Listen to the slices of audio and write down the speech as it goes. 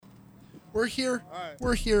We're here.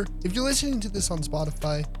 We're here. If you're listening to this on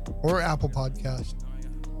Spotify or Apple Podcast,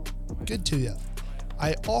 good to you.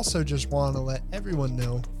 I also just want to let everyone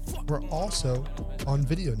know we're also on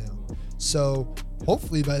video now. So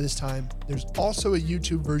hopefully by this time, there's also a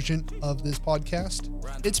YouTube version of this podcast.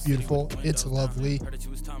 It's beautiful. It's lovely.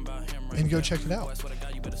 And go check it out.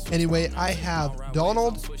 Anyway, I have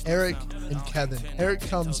Donald, Eric, and Kevin. Eric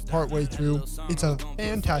comes partway through. It's a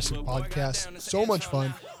fantastic podcast. So much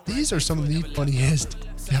fun. These are some of the funniest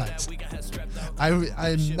guys. I'm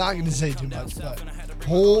not going to say too much, but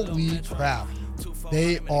holy crap.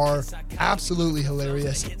 They are absolutely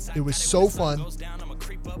hilarious. It was so fun.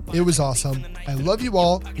 It was awesome. I love you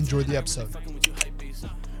all. Enjoy the episode.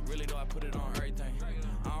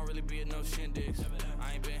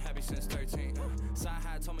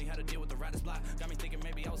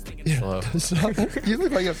 Yeah. You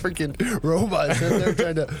look like a freaking robot sitting there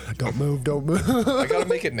trying to don't move. I gotta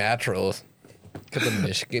make it natural. Get the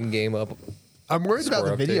Michigan game up. I'm worried about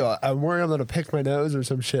the video. I'm worried I'm gonna pick my nose or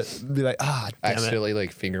some shit and be like, damn accidentally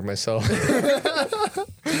like finger myself.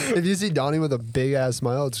 If you see Donnie with a big ass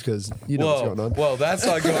smile, it's because you know what's going on. Well, that's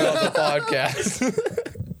not going on the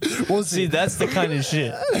podcast. We'll see. That's the kind of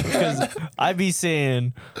shit. Because I be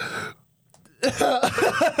saying, what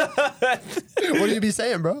do you be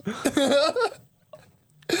saying, bro?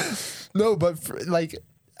 No, but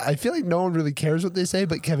I feel like no one really cares what they say.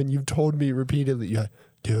 But Kevin, you've told me repeatedly,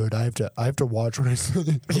 dude, I have to watch what I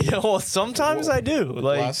say. Yeah, well, sometimes I do.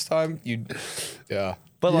 Like last time, yeah.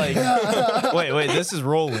 But like, wait, this is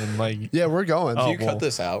rolling. Like, yeah, we're going. Do you cut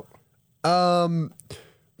this out? For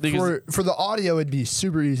the audio, it'd be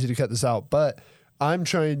super easy to cut this out, but I'm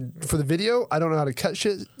trying for the video. I don't know how to cut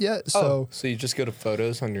shit yet, so you just go to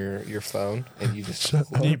photos on your phone and you just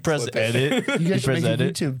you press edit. You guys should make a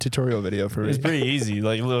YouTube tutorial video for me. It's pretty easy.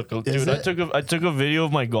 Like, look, dude, I took a video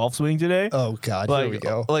of my golf swing today. Oh God, like, here we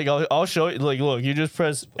go. Like, I'll show you. Like, look, you just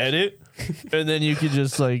press edit, and then you can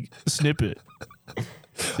just like snip it.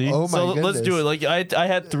 See? Oh my goodness. Let's do it. Like I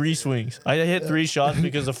had 3 swings. I hit 3 shots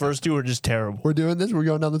because the first 2 were just terrible. We're doing this. We're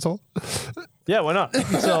going down this hole. Yeah, why not?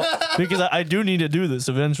 So because I do need to do this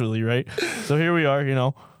eventually, right? So here we are. You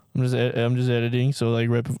know, I'm just editing. So like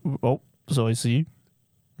so I see.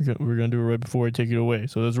 We're gonna do it right before I take it away.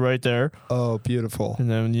 So it's right there. Oh, beautiful.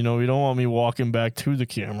 And then you don't want me walking back to the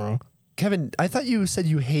camera. Kevin, I thought you said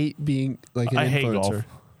you hate being like an influencer. Hate golf.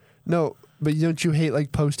 No, but don't you hate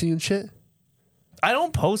like posting and shit? I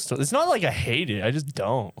don't post. It's not like I hate it. I just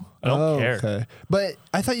don't. I don't care. Okay. But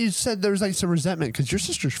I thought you said there was like some resentment because your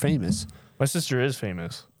sister's famous. My sister is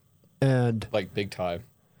famous. And like big time.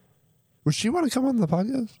 Would she want to come on the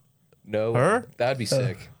podcast? No. Her? That'd be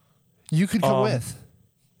sick. You could come with.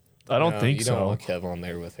 I don't think so. You don't want Kev on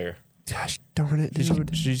there with her. Gosh darn it,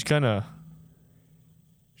 dude. She's kind of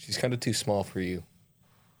too small for you.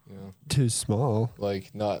 You know? Too small.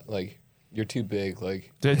 Like not like. You're too big, like.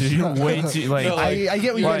 Dude, you're way too like. No, like I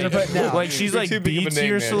get what you guys are putting down. Like she's You're like too big of B a name,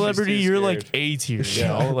 tier man. celebrity. She's too You're scared. like A tier. You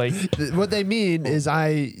know, like. What they mean is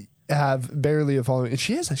I have barely a following, and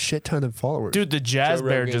she has a shit ton of followers. Dude, the Jazz Joe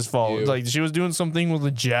Bear Rogan's just followed. you. Like she was doing something with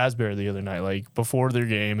the Jazz Bear the other night, like before their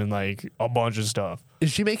game, and like a bunch of stuff.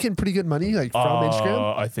 Is she making pretty good money, like from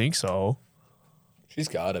Instagram? I think so. She's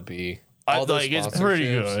gotta be. Like it's pretty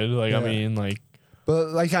sponsorships. good. Like Yeah. I mean, like. But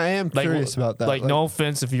like I am curious about that. Like no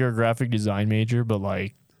offense if you're a graphic design major, but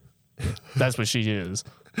like that's what she is.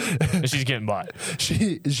 And she's getting by.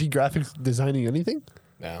 Is she graphic designing anything?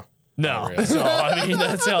 No. No. Really. So I mean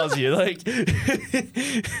that tells you like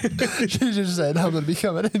She just said I'm gonna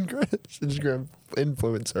become an Instagram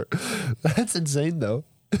influencer. That's insane though.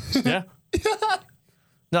 yeah.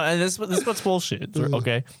 No, and this what's bullshit.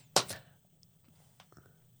 Okay.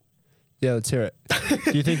 Yeah, let's hear it.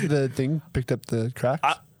 Do you think the thing picked up the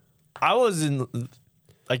cracks?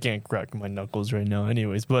 I can't crack my knuckles right now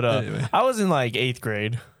anyways, but Anyway. I was in like 8th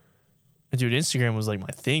grade. And dude, Instagram was like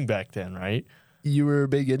my thing back then, right? You were a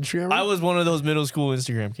big Instagrammer? I was one of those middle school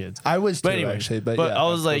Instagram kids. I was too, But anyway, actually. But I yeah.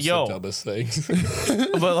 was like, That's yo, the dumbest things.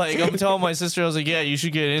 but like I'm telling my sister, I was like, yeah, you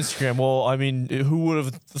should get an Instagram. Well, I mean, who would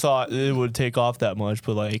have thought it would take off that much?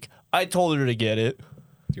 But like, I told her to get it. Do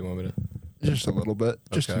you want me to? Just a little bit,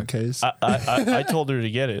 just Okay. in case. I told her to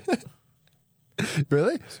get it.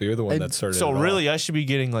 Really? So you're the one And that started. So it all. really, I should be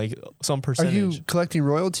getting like some Are percentage. you collecting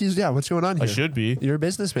royalties? Yeah, what's going on here? I should be. You're a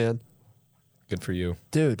businessman. Good for you.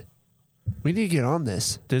 Dude, we need to get on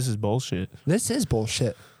this. This is bullshit. This is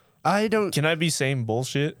bullshit. I don't... Can I be saying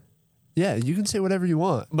bullshit? Yeah, you can say whatever you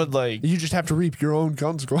want. But like, You just have to reap your own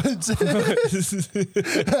consequence. That's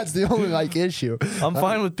the only like issue. I'm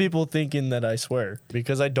fine with people thinking that I swear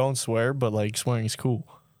because I don't swear, but like swearing is cool.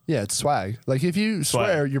 Yeah, it's swag. Like if you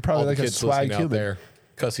swear, you're probably All like the a kids swag listening out human. there,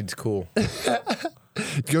 cussing's cool.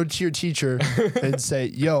 Go to your teacher and say,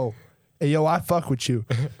 yo, I fuck with you.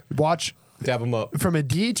 Watch Dab them up. from a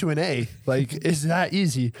D to an A. Like, it's that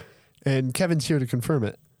easy. And Kevin's here to confirm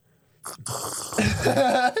it.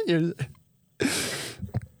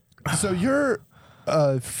 So you're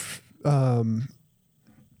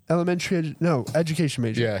education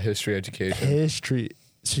major. Yeah, history education. History.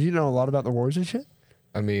 So you know a lot about the wars and shit?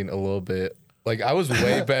 I mean, a little bit. Like, I was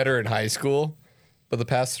way better in high school, but the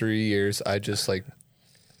past 3 years, I just like,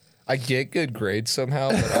 I get good grades somehow,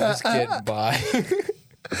 but I'm just getting by.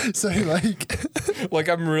 So like Like,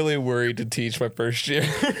 I'm really worried to teach my first year.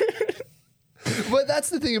 but that's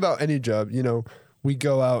the thing about any job, you know, we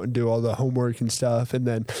go out and do all the homework and stuff, and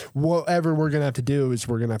then whatever we're gonna have to do is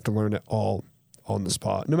we're gonna have to learn it all on the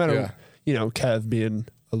spot. No matter you know, Kev being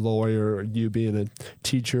a lawyer or you being a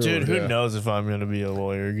teacher. Dude, or, who knows if I'm gonna be a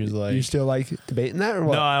lawyer? Because like, you still like debating that or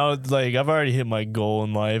what? no, I don't, like I've already hit my goal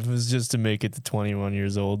in life. It's just to make it to 21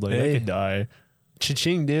 years old. Like I Hey. could die.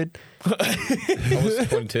 Cha-ching, dude.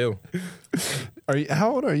 Almost 22.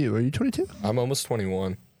 How old are you? Are you 22? I'm almost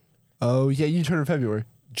 21. Oh yeah, you turn in February.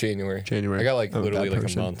 January. January. I got like I'm a literally bad like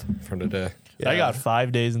person. a month from today. I got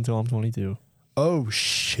 5 days until I'm 22 Oh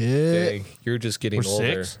shit. Dang, you're just getting or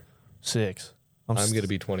older. 6. I'm going to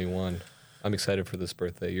be 21. I'm excited for this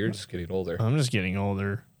birthday. You're just getting older. I'm just getting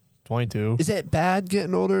older. 22. Is it bad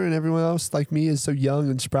getting older and everyone else like me is so young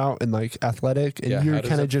and sprout and like athletic and Yeah, you're how does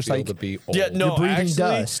kind of it just feel like to be old? Yeah, no, you're breathing actually,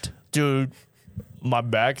 dust. dude. My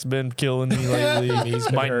back's been killing me lately.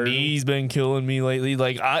 My knee's been killing me lately.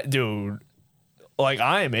 Like I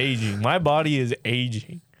am aging. My body is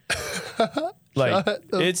aging. Like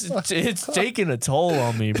it's taking a toll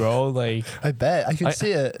on me, bro. Like I bet I can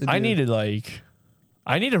see it. I need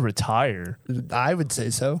to retire. I would say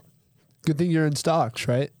so. Good thing you're in stocks,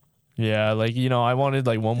 right? Yeah, like you know, I wanted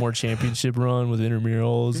like one more championship run with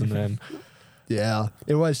intramurals, and then Yeah,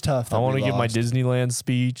 it was tough. I want to give my Disneyland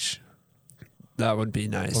speech That would be or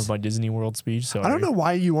nice. my Disney World speech. So I don't know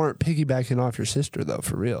why you weren't piggybacking off your sister though,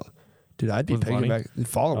 for real, dude. I'd be With money? piggybacking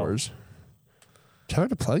followers. Try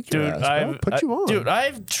to plug your Dude, ass, bro. Put you on, Dude,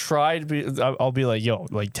 I've tried to be. I'll be like, yo,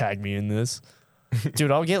 like tag me in this.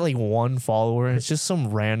 Dude, I'll get like one follower and it's just some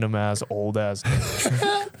random ass old ass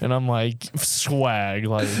and I'm like swag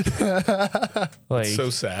like So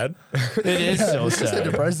sad. it is so This is a sad.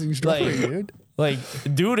 depressing story, Like- dude. Like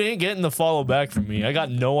dude ain't getting the follow back from me. I got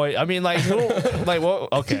no idea. I mean like who like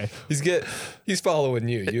what okay. He's following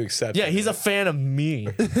you. You accept Yeah, it. he's a fan of me.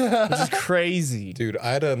 Which is crazy. Dude, I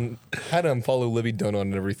had to unfollow Libby Donut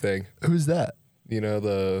and everything. Who's that? You know,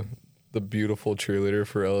 the beautiful cheerleader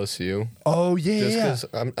for LSU. Oh yeah, Just yeah.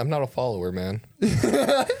 because I'm not a follower, man.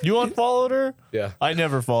 You unfollowed her? Yeah. I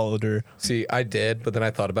never followed her. See, I did, but then I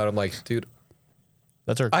thought about it. I'm like, dude,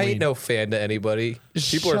 That's our I queen. ain't no fan to anybody.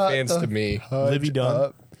 People Shut are fans the to me. Livy Dunn.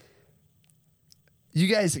 up. You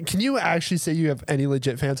guys, can you actually say you have any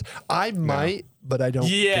legit fans? I might, but I don't.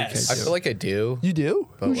 Yes. think I I do. feel like I do. You do?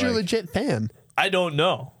 But Who's your like- legit fan? I don't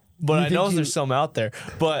know, but You I know think there's you- some out there.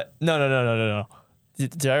 But no.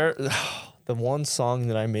 The one song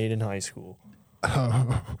that I made in high school.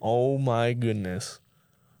 Oh my goodness.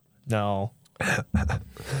 No. I'm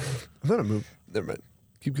gonna move. Never mind.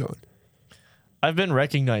 Keep going. I've been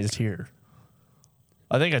recognized here.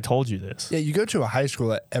 I think I told you this. Yeah, you go to a high school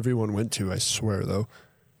that everyone went to. I swear, though.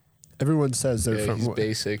 Everyone says they're Yeah, from. he's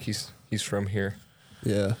basic. He's from here.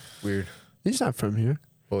 Yeah, Weird. he's not from here.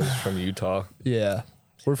 Well, he's from Utah. Yeah,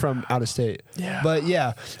 we're from out of state. Yeah. but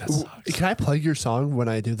yeah, sucks. can I plug your song when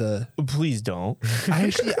I do the? Please don't.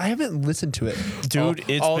 I haven't listened to it. Dude,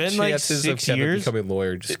 it's All been like chances of 6 Kevin years. becoming a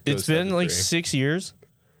lawyer just It's goes down been the like drain. 6 years.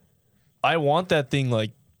 I want that thing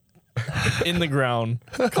like in the ground,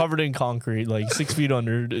 covered in concrete, like 6 feet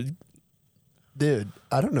under. Dude,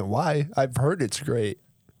 I don't know why. I've heard it's great.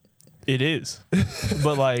 It is.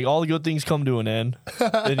 But like all the good things come to an end.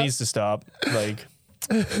 It needs to stop. Like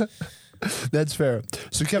That's fair.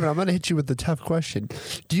 So, Kevin, I'm going to hit you with the tough question.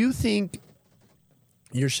 Do you think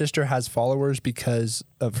your sister has followers because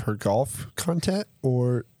of her golf content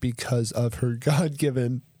or because of her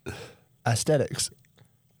God-given aesthetics?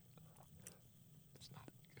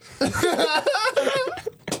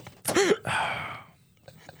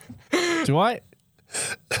 do I?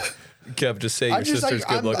 Kev, just say your I'm just sister's like,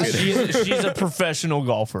 good looking. She's a professional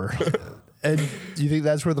golfer. And do you think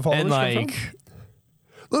that's where the followers And come like from?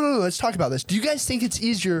 No, let's talk about this. Do you guys think it's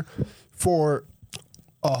easier for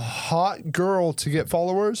a hot girl to get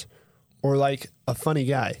followers or like a funny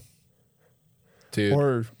guy? Dude,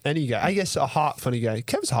 Or any guy? I guess a hot, funny guy.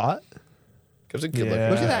 Kev's hot. Kev's a good Yeah. looking.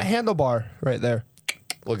 Look at that handlebar right there.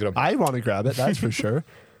 Look at him. I want to grab it. That's for sure.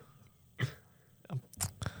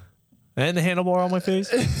 And the handlebar on my face.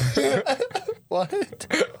 What?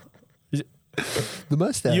 The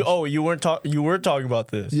mustache. You weren't talking about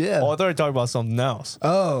this. Yeah. Oh, I thought you were talking about something else.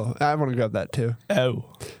 Oh, I want to grab that too. Oh.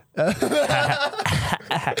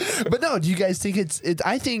 But no, do you guys think it's?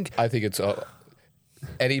 I think it's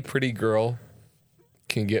any pretty girl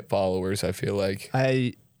can get followers. I feel like.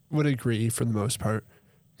 I would agree for the most part.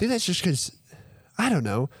 I think that's just because I don't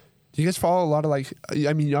know. Do you guys follow a lot of like?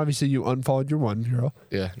 I mean, obviously you unfollowed your one girl.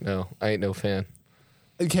 Yeah, no, I ain't no fan.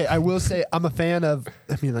 Okay, I will say I'm a fan of.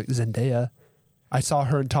 I mean, like Zendaya. I saw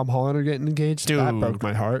her and Tom Holland are getting engaged. Dude, that broke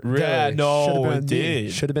my heart. Really? Yeah, no, it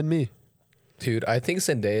did. Should have been me. Dude, I think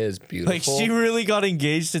Zendaya is beautiful. Like, she really got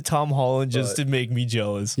engaged to Tom Holland just to make me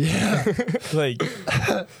jealous. Yeah. Like,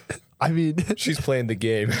 I mean, she's playing the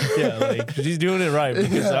game. yeah, like she's doing it right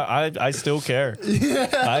because I still care. Yeah.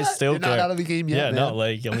 I still You're care. not out of the game yet. Yeah, man. no,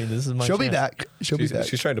 like I mean, this is my. She'll be chance. back. She'll be back.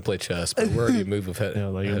 She's trying to play chess, but we're already a move ahead. Yeah,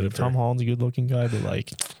 like ahead of Tom her. Holland's a good-looking guy, but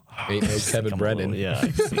like, Ain't no Kevin Brennan. Yeah, I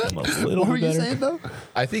think I'm a little What were bit you better. saying though?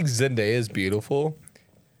 I think Zendaya is beautiful,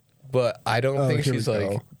 but I don't think here we she's like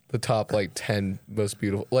go. the top like 10 most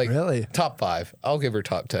beautiful. Like Really? top 5. I'll give her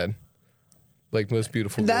top 10. Like most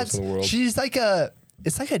beautiful girls in the world. She's like a.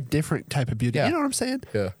 It's like a different type of beauty. Yeah. You know what I'm saying?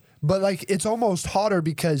 Yeah. But like it's almost hotter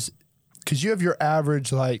because you have your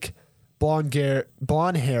average like blonde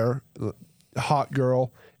hair, hot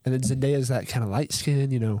girl, and then Zendaya's that kind of light skin.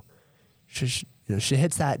 You know, she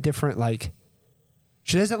hits that different like.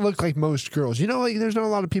 She doesn't look like most girls. You know, like there's not a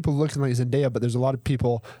lot of people looking like Zendaya, but there's a lot of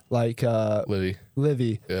people like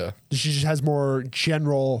Livy. Yeah. She just has more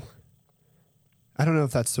general. I don't know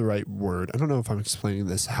if that's the right word. I don't know if I'm explaining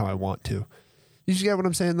this how I want to. You just get what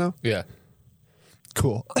I'm saying though? Yeah.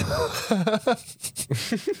 Cool.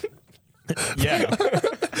 Yeah.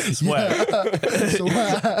 Sweat.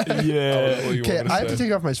 Yeah. Okay, I have to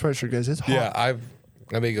take off my sweatshirt, guys. It's hot. Yeah,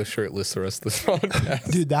 I may go shirtless the rest of this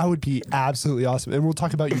podcast. Dude, that would be absolutely awesome. And we'll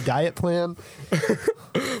talk about your diet plan.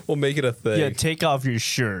 We'll make it a thing. Yeah, take off your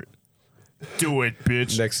shirt. Do it,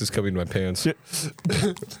 bitch. Next is coming my pants.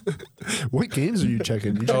 What games are you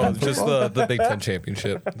checking? You Oh, checking just football? the Big Ten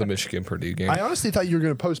championship, the Michigan Purdue game. I honestly thought you were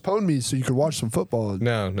going to postpone me so you could watch some football.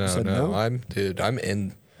 No. said no? I'm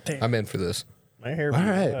in. I'm in for this. My hair. All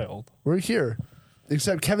right. We're here.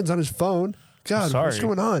 Except Kevin's on his phone. God, what's Sorry.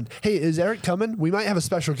 going on? Hey, is Eric coming? We might have a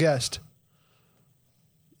special guest.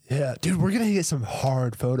 Yeah, dude, we're going to get some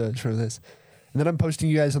hard photos for this. And then I'm posting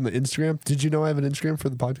you guys on the Instagram. Did you know I have an Instagram for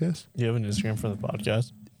the podcast? You have an Instagram for the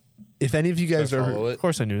podcast? If any of you guys Follow Of it.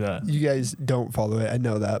 course I knew that. you guys don't follow it. I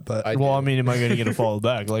know that, but Well, I mean, am I going to get a follow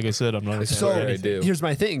back? Like I said, I'm not. So- so I do. here's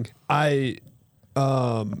my thing. I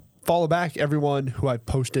follow back everyone who I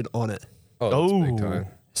posted on it. Oh, that's Oh. big time.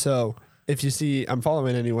 So if you see I'm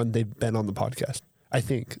following anyone, they've been on the podcast. I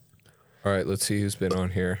think. All right, let's see who's been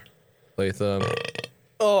on here. Latham.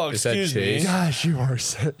 Oh, Is that excuse me. Chase? Gosh, you are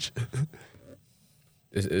such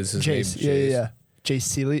Is his Jace. name Jace? Yeah. Jace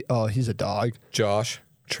Seeley. Oh, he's a dog. Josh,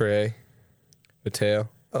 Trey, Mateo.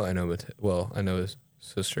 Oh, I know Mateo. Well, I know his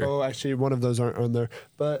sister. Oh, actually, one of those aren't on there.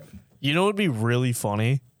 But You know what would be really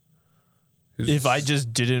funny? Who's- If I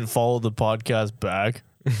just didn't follow the podcast back.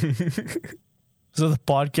 So the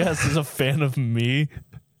podcast is a fan of me.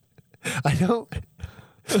 I don't.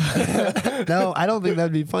 No, I don't think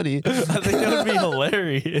that'd be funny. I think that would be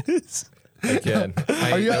hilarious. Again.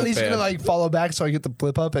 Are you at least gonna like follow back so I get the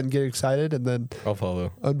blip up and get excited and then I'll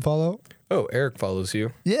follow. unfollow? Oh, Eric follows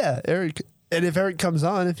you. Yeah, Eric. And if Eric comes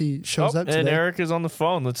on, if he shows up and today, Eric is on the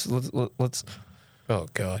phone. Let's. Oh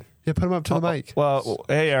God. yeah, put him up to the mic. Well,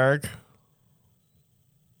 hey Eric.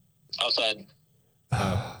 Outside.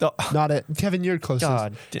 Oh, Not it, Kevin. You're closest.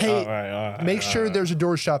 God. Hey, all right. make sure there's a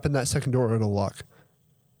door stop in that second door or it'll lock.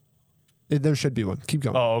 There should be one. Keep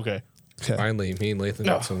going. Oh, okay. Okay. Finally, me and Lathan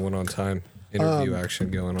got some one-on-time interview action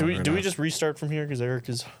going on. Do we just restart from here because Eric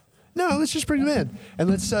is? No, let's just bring him in and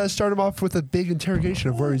let's start him off with a big interrogation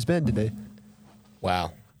of where he's been today.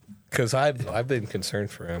 Wow. Because I've been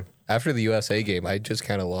concerned for him after the USA game. I just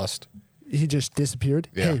kind of lost. He just disappeared.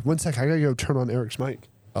 Yeah. Hey, one sec. I gotta go turn on Eric's mic.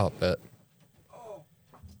 Oh, bet.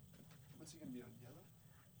 What's he gonna be on yellow?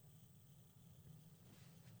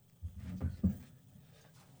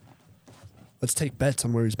 Let's take bets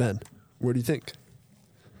on where he's been. Where do you think?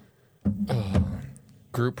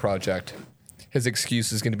 Group project. His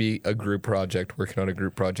excuse is going to be a group project, working on a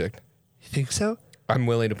group project. You think so? I'm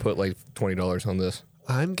willing to put like $20 on this.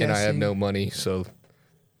 I'm guessing. And I have no money, so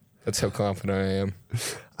that's how confident I am.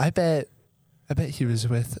 I bet he was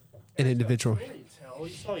with an individual. You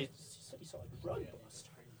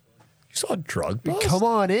saw a drug bust? Come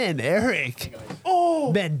on in, Eric.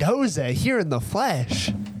 Oh, Mendoza here in the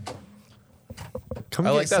flesh. Come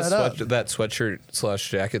I get like that set up. that sweatshirt /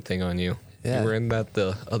 jacket thing on you. Yeah. You were in that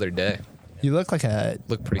the other day. You look like a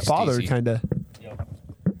Look pretty father, steezy. kind of.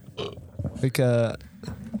 Like a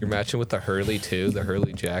You're matching with the Hurley too. The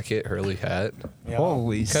Hurley jacket, Hurley hat.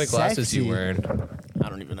 holy. What kind of glasses sexy. you wearing? I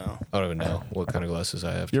don't even know. I don't even know what kind of glasses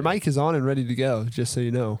I have. Your mic is on and ready to go. Just so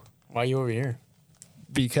you know, Why are you over here?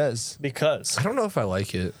 because Because I don't know if I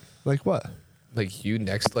like it. like what? Like you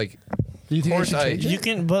next, like You think I course should I- change you it?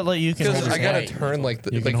 can, but like you can. because hold I his gotta mic. turn like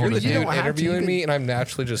You can you're hold the it dude down. You don't have to, interviewing you me, can- and I'm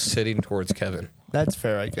naturally just sitting towards Kevin That's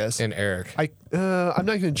fair, I guess. and Eric. I'm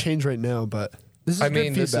not going to change right now, but this is I good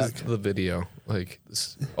mean, this feedback. is the video. Like,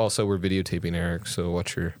 also we're videotaping Eric, so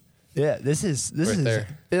watch your Yeah, this is Right there.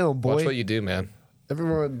 film, boy. watch what you do, man.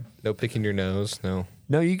 Everyone, No picking your nose. No.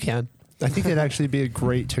 no, you can. I think it'd actually be a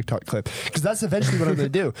great TikTok clip because that's eventually what I'm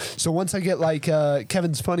going to do. So once I get like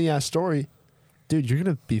Kevin's funny ass story, dude, you're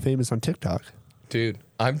going to be famous on TikTok. Dude,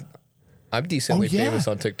 I'm decently famous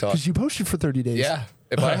on TikTok. because you posted for 30 days. Yeah.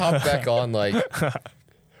 If I hop back on, like,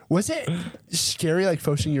 Was it scary like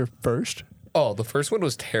posting your first? oh, the first one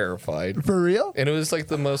was terrified, For real? and it was like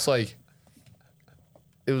the most like,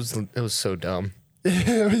 it was so dumb.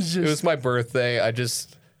 It was just It was my birthday. I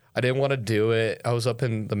didn't want to do it. I was up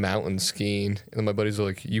in the mountains skiing, and then my buddies were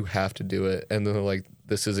like, "You have to do it," and then they're like,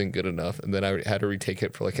 "This isn't good enough," and then I had to retake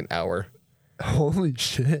it for like an hour. holy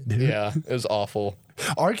shit, dude. Yeah, it was awful.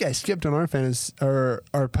 Our guy skipped on our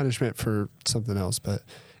our punishment for something else, but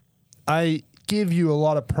I give you a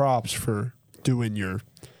lot of props for doing your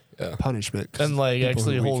Yeah, punishment 'cause And like people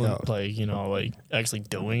actually who week holding, out. like like actually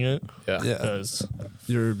doing it. yeah, Yeah. Because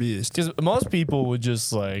You're a beast. most people would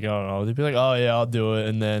just like, I don't know, they'd be like, oh yeah, I'll do it,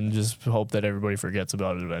 and then just hope that everybody forgets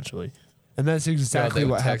about it eventually. And that's Yeah, exactly they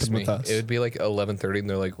would what text happened me. with us. It would be like 11:30, and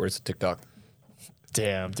they're like, "Where's the TikTok?"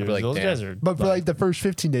 Damn, dude, like, those damn. guys are. But for like the first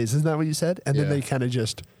 15 days, isn't that what you said? And then Yeah. they kind of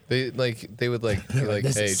just, They would like be like,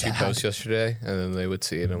 This "Hey, is did you sad. post yesterday?" And then they would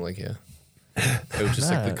see it. And I'm like, "Yeah." It was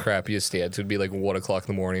just like the That- crappiest stance. It would be like 1:00 in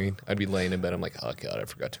the morning. I'd be laying in bed. I'm like, "Oh god, I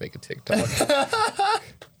forgot to make a TikTok."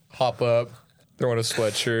 Hop up, throw on a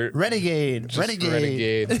sweatshirt. renegade, Just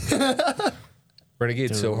renegade.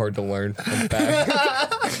 Renegade's so hard to learn. I'm back.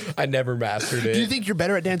 I never mastered it. Do you think you're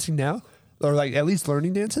better at dancing now? Or like at least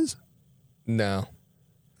learning dances? No,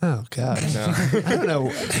 Oh, God. no, I don't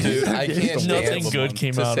know. dude. I can't Nothing dance good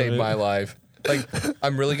came to out save of it. my life. Like,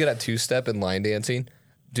 I'm really good at two-step and line dancing.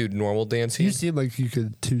 Dude, normal dancing. You seem like you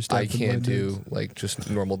could two-step. I and can't line do dance. like just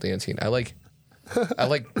normal dancing. I like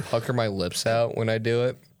pucker my lips out when I do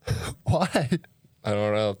it. Why? I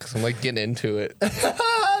don't know, because I'm like getting into it.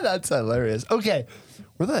 That's hilarious. Okay.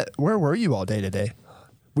 Where were you all day today?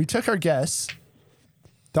 We took our guests.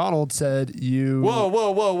 Donald said you.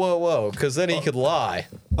 Whoa. Because then he could lie.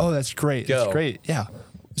 Oh, that's great. Go. That's great. Yeah.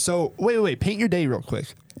 So wait. Paint your day real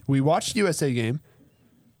quick. We watched USA game.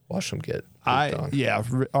 Watch him get pooped on.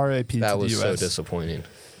 RIP to That the was US. so disappointing.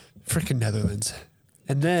 Freaking Netherlands.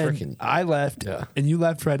 And then Frickin' I left. yeah. And you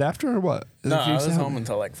left right after or what? No, Like, you I was said- home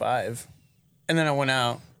until like 5, and then I went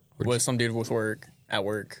out with some dude at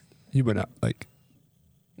work. You went out like.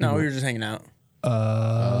 No, we were just hanging out.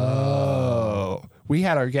 Oh. We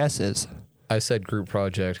had our guesses. I said group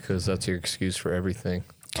project because that's your excuse for everything.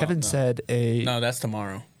 Kevin no. said a No, that's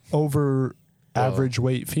tomorrow. over average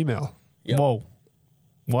weight female. Yep. Whoa,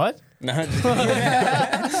 what? No, I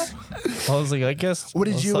was like, I guess. What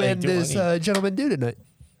did that's you like and doing this it. gentleman do tonight?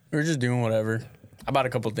 we were just doing whatever. I bought a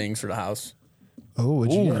couple things for the house. Oh,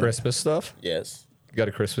 what'd you get? Christmas stuff? Yes. You got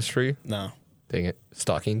a Christmas tree? No. Dang it.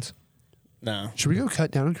 Stockings? No. Should we go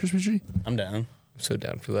cut down a Christmas tree? I'm down. I'm so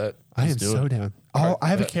down for that. I am Let's do so it. down. Oh, I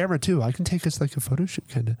have a camera too. I can take us like a photo shoot,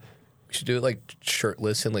 kind of. We should do it like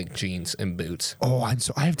shirtless and like jeans and boots. Oh, I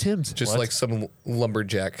have Tim's. Just What? like some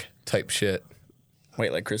lumberjack type shit.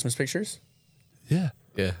 Wait, like Christmas pictures? Yeah.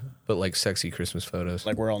 Yeah. But like sexy Christmas photos.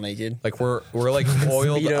 Like we're all naked? Like we're like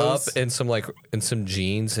oiled up Speedos. in some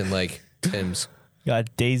jeans and like Tim's.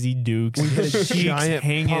 Got Daisy Dukes, We had a cheeks giant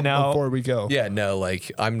hanging pump out. before we go. Yeah, no,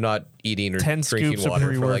 like I'm not eating or 10 drinking scoops of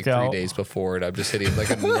water for like 3 pre-workout. days before, and I'm just hitting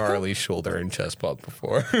like a gnarly shoulder and chest bump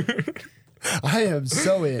before, I am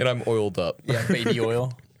so in. and I'm oiled up. Yeah, baby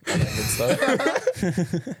oil. All that good stuff.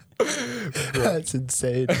 That's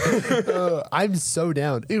insane. I'm so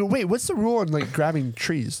down. Ew, wait, what's the rule on like grabbing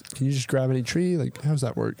trees? Can you just grab any tree? Like, how's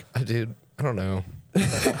that work? Dude, I don't know.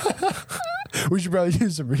 We should probably do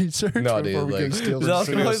some research No, before dude, we go like- steal That's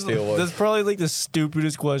some We're gonna trees. steal one. that's probably like the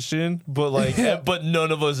stupidest question, but like, but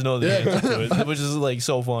none of us know the answer to it, which is like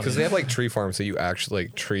so funny. Because they have like tree farms that you actually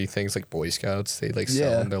like tree things like Boy Scouts. They like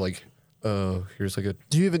sell Yeah. them. They're like oh, here's like a.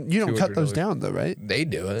 You don't cut those $200. down though, right? They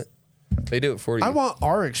do it. They do it for you. I want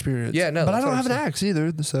our experience. Yeah, no, but I that's don't what have an I'm axe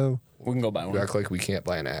either. So We can go buy We one. act like we can't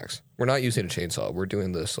buy an axe. We're not using a chainsaw. We're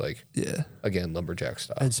doing this like yeah, again lumberjack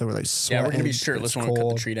style. and so we're like Yeah, sweating. we're gonna be shirtless it's when we cut the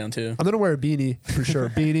cold. tree down too. I'm gonna wear a beanie for sure.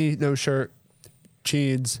 Beanie, no shirt,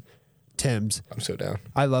 jeans, Tim's. I'm so down.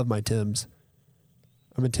 I love my Tim's.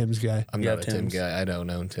 I'm a Tim's guy. I'm Yeah, not a Tim Tim's. guy. I don't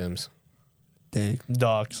own Tim's. Dang.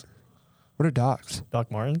 Docs. What are Docs?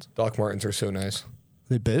 Doc Martens. Doc Martens are so nice. Are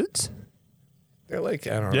they boots? They're like,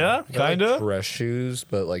 I don't know. Yeah, They're like kinda. dress shoes,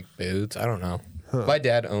 but like boots. I don't know. My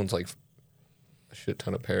dad owns like a shit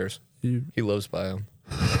ton of pairs. You He lives by them.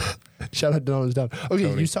 shout out to Donald's down. Okay,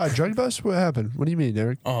 Tony. you saw a drug bust? What happened? What do you mean,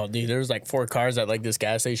 Eric? Oh, dude, there was like 4 cars at like this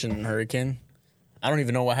gas station in Hurricane. I don't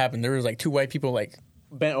even know what happened. There was like 2 white people like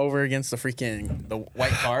bent over against the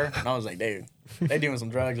white car, and I was like, dude, they doing some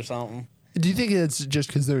drugs or something. Do you think it's just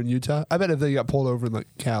because they're in Utah? I bet if they got pulled over in like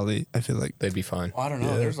Cali, I feel like They'd be fine. Well, I don't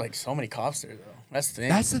know. Yeah. There's like so many cops there though. That's the thing.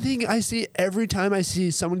 that's the thing I see every time I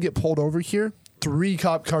see someone get pulled over here. 3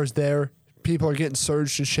 cop cars there. People are getting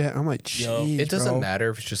searched and shit. I'm like, Yo. jeez, It doesn't bro. matter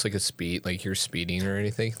if it's just like a speed, like you're speeding or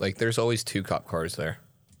anything. Like there's always 2 cop cars there.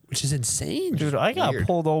 Which is insane. Dude, I got Weird.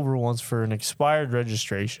 pulled over once for an expired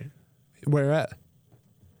registration. Where at?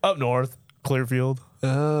 Up north, Clearfield.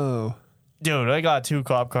 Oh, Dude, I got 2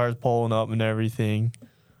 cop cars pulling up and everything.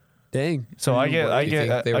 dang. So I Do you get,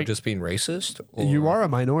 think they were I, just being racist? Or? You are a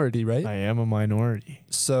minority, right? I am a minority.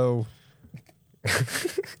 So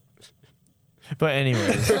But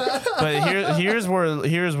anyways, here's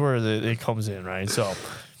where it comes in, right? So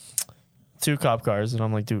 2 cop cars, and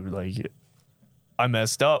I'm like, dude, like, I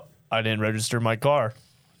messed up. I didn't register my car.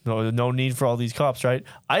 No need for all these cops, right?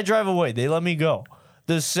 I drive away. They let me go.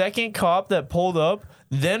 The second cop that pulled up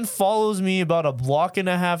then follows me about a block and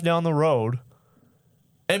a half down the road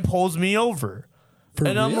and pulls me over. for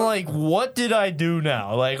And I'm real? like, what did I do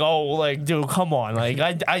now? Like, oh, like, dude, come on. Like,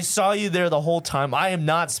 I saw you there the whole time. I am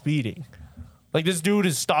not speeding. Like, this dude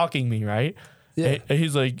is stalking me, right? Yeah. And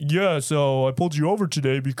he's like, yeah, so I pulled you over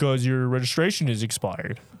today because your registration is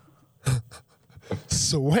expired.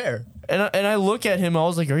 swear. And I look at him. I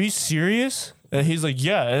was like, are you serious? And he's like,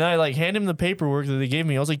 yeah. And I like hand him the paperwork that they gave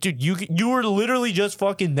me. I was like, dude, you were literally just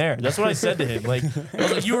fucking there. That's what I said to him. Like, I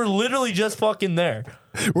was like, you were literally just fucking there.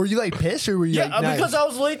 Were you like pissed or were you Yeah, like nice? because I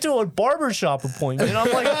was late to a barbershop appointment. And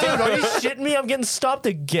I'm like, dude, are you shitting me? I'm getting stopped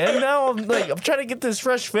again now. I'm trying to get this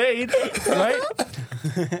fresh fade, right?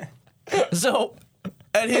 So,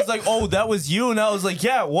 and he's like, oh, that was you. And I was like,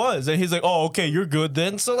 yeah, it was. And he's like, oh, okay, you're good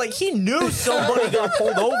then. So, like, he knew somebody got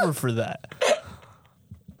pulled over for that.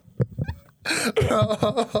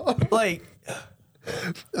 Like,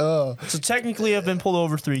 so technically I've been pulled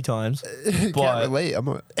over 3 times, Can't but relate.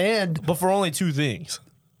 And for only 2 things.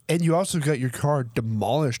 you also got your car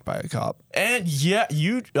demolished by a cop. And yeah,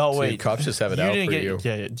 you. Oh Dude, wait, cops just have it out for you.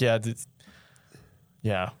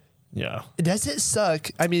 Yeah. Does it suck?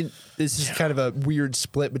 I mean, this is kind of a weird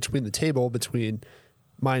split between the table between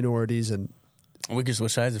minorities and. We can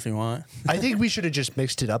switch sides if you want. I think we should have just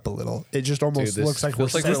mixed it up a little. It just almost Dude, this looks like we're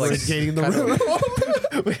feels like we're, like, segregating the kinda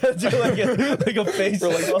room. We gotta do like a face.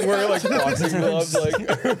 We're like boxing gloves, like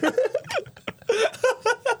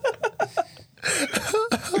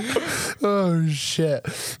Oh shit,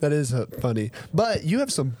 that is funny. But you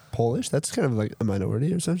have some Polish. That's kind of like a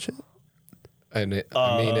minority or some shit. and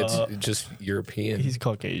I mean it's just European. He's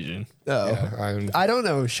Caucasian. Oh, Yeah, I don't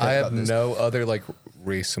know shit. I about have this. no other like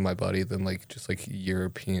race in my body than like just like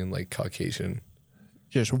European, like Caucasian.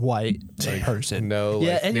 just white person. No,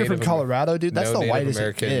 yeah, like, and you're from Native Colorado, dude. That's no the Native whitest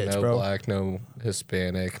American, it gets, no bro. black, no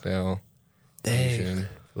Hispanic, no Dang. Asian,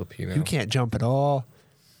 Filipino. You can't jump at all.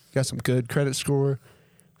 Got some good credit score.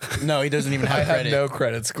 No, he doesn't even I have have credit. no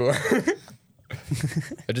credit score.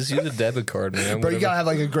 I just use a debit card, man. Bro, you Whatever. gotta have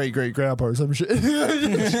like a great great grandpa or some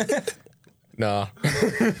shit. Nah.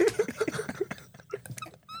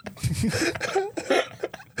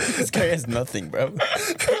 This guy has nothing, bro.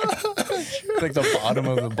 It's like the bottom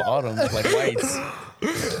of the bottom, like whites.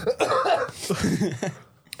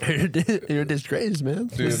 You're a disgrace, man.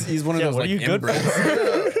 He's one of Yeah, those what are like you good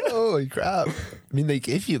inbreds. Holy crap. I mean, they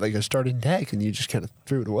gave you like a starting deck and you just kind of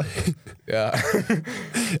threw it away. Yeah.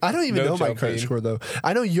 I don't even No know my credit jumping. score, though.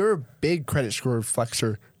 I know you're a big credit score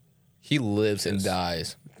flexer. He lives and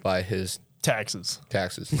dies by his Taxes.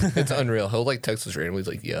 taxes. It's unreal. He'll like text us randomly. He's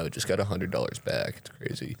like, yo, just got $100 back. It's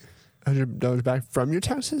crazy. $100 back from your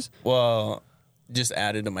taxes? Well, just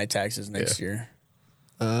added to my taxes next year.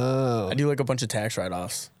 Oh. I do like a bunch of tax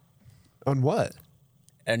write-offs. On what?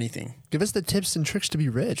 Anything. Give us the tips and tricks to be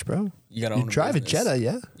rich, bro. You gotta You own a drive a business. Jetta,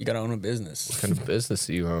 yeah? You gotta own a business. What kind of business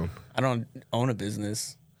do you own? I don't own a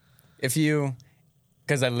business.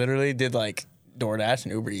 because I literally did like DoorDash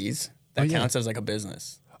and Uber Eats. That counts as like a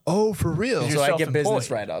business. Oh, for real? You're So I get business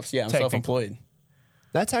self-employed. write-offs. Yeah, I'm Technically. self-employed.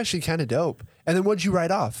 That's actually kind of dope. And then what'd you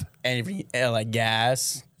write off? And like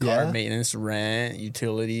gas, car Yeah. maintenance, rent,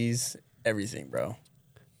 utilities, everything, bro.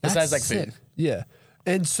 That's Besides like sick. food. Yeah.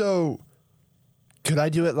 And so could I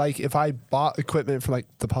do it like if I bought equipment for like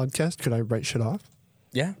the podcast, could I write shit off?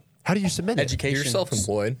 Yeah. How do you submit it? Education. You're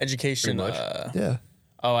self-employed. Education. pretty much. Yeah.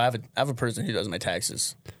 Oh, I have a person who does my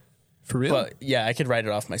taxes. For real? But yeah, I could write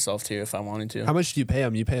it off myself too if I wanted to. How much do you pay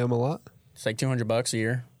them? You pay them a lot? It's like $200 a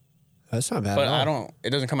year. That's not bad But at all. I don't. It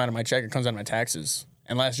doesn't come out of my check. It comes out of my taxes.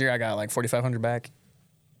 And last year I got like $4,500 back.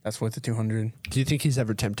 That's worth the $200. Do you think he's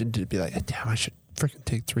ever tempted to be like, damn, I should freaking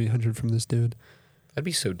take $300 from this dude? That'd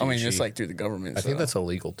be so douchey. I mean, it's like through the government. I think so, that's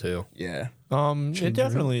illegal too. yeah. It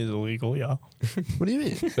definitely is illegal. Yeah. What do you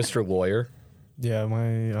mean? Mr. Lawyer. Yeah,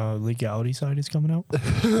 my legality side is coming out.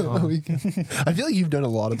 I feel like you've done a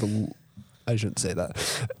lot of the. I shouldn't say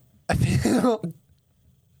that. I feel.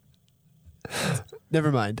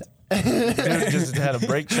 Never mind. Just had a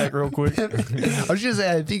break check real quick. I was gonna say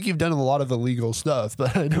I think you've done a lot of illegal stuff,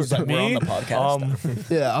 but I don't It's like know. we're on the podcast.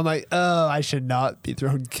 Yeah, I'm like, oh, I should not be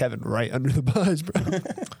throwing Kevin right under the bus, bro.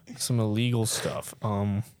 Some illegal stuff.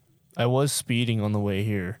 I was speeding on the way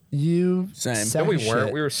here. You Same. sack No, we of weren't.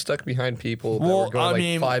 shit. We were stuck behind people that were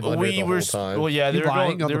going like 500 the whole time. Well, yeah, they You were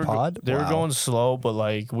lying going on they the were, pod? They were Wow. going slow, but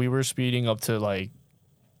like we were speeding up to like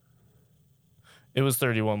it was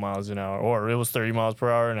 31 miles an hour, or it was 30 miles per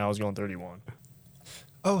hour, and I was going 31.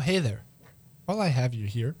 Oh, hey there. While I have you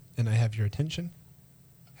here and I have your attention,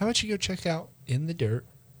 how about you go check out In the Dirt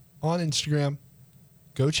on Instagram?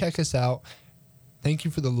 Go check us out. Thank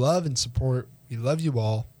you for the love and support. We love you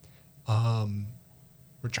all.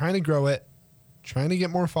 We're trying to grow it, trying to get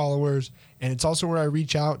more followers, and it's also where I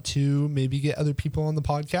reach out to maybe get other people on the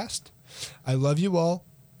podcast. I love you all.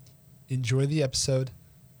 Enjoy the episode.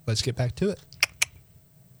 Let's get back to it.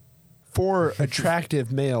 For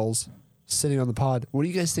attractive males sitting on the pod, what do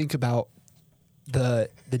you guys think about the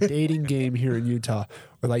dating game here in Utah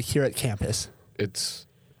or like here at campus? It's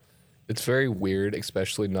very weird,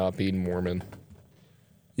 especially not being Mormon.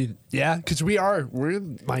 Yeah, because we're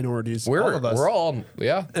minorities. We're all of us. we're all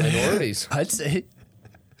minorities. I'd say.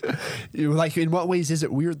 Like, in what ways is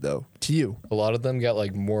it weird though to you? A lot of them got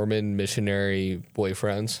like Mormon missionary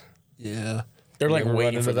boyfriends. Yeah. They're like ever run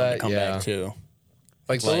waiting into for them that? to come Yeah. back too.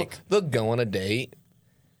 Like, they'll go on a date,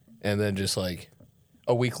 and then just like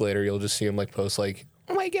a week later, you'll just see them like post like,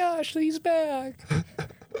 "Oh my gosh, he's back."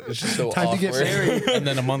 It's just so Time awkward. to get married. And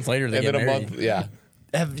then a month later they And get then a married. month, yeah.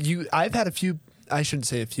 I've had a few. I shouldn't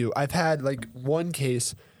say a few. I've had like one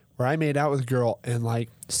case where I made out with a girl, and like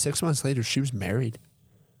 6 months later, she was married.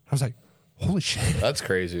 I was like, "Holy shit!" That's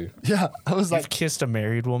crazy. Yeah, I was You've like, kissed a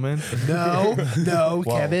married woman. "No,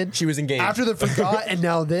 Kevin." She was engaged. After the forgot, and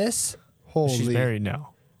now this. Holy. She's married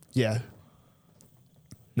now. Yeah.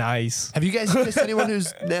 Nice. Have you guys kissed anyone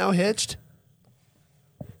who's now hitched?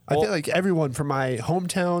 I feel like everyone from my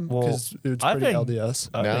hometown, because it's I've pretty been- LDS.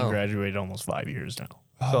 I've No. been graduated almost 5 years now.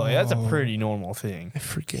 So like, that's a pretty normal thing. I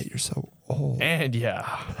forget you're so old. And yeah.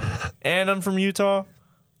 And I'm from Utah.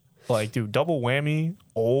 Like, dude, double whammy,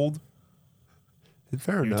 old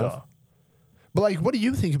Fair Utah. enough. But like, what do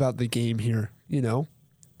you think about the game here? You know?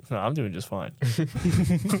 No, I'm doing just fine.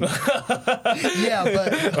 Yeah,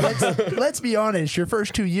 but let's be honest. Your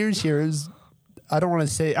first 2 years here is. I don't want to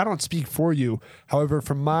say. I don't speak for you. However,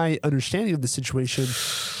 from my understanding of the situation,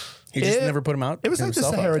 He just never put him out. it was like the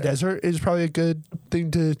himself out Sahara there. Desert. Is probably a good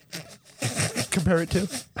thing to compare it to.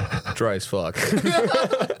 Dry as fuck.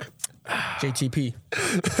 JTP.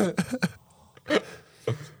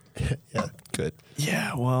 Yeah, good.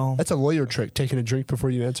 Yeah, well, That's a lawyer trick. Taking a drink before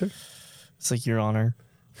you answer. it's like your honor.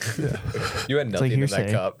 You had nothing in that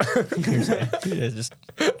hearsay. cup. Yeah, just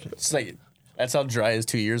It's like that's how dry his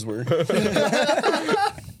 2 years were.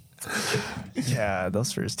 yeah,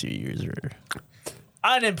 those first 2 years were.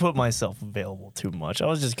 I didn't put myself available too much. I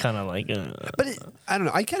was just kind of like, But I don't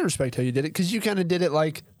know. I kind of respect how you did it because you kind of did it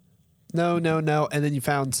like, no, and then you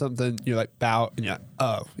found something. You're like, bow, and you're like,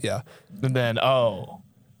 oh yeah. and then oh,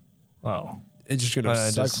 It's just gonna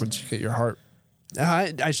suck just- once you get your heart.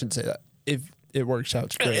 I shouldn't say that. If it works out,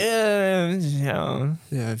 it's great. yeah,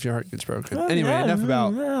 Yeah, if your heart gets broken. Anyway, enough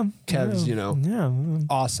about Kev's, yeah.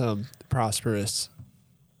 awesome, prosperous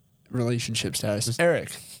relationship status.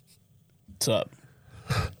 Eric, What's up?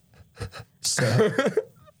 so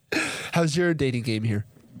how's your dating game here?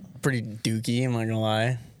 Pretty dookie, I'm not gonna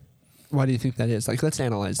lie. Why do you think that is? Like, let's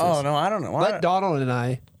analyze this. Oh no, I don't know. Let Donald and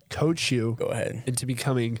I coach you Go ahead. into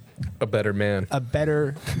becoming A better man. a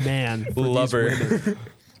better man. For these Lover. women.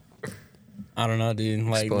 I don't know, dude.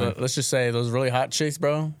 Like, Explain. let's just say those really hot chicks,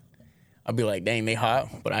 bro. I'll be like, dang, they hot,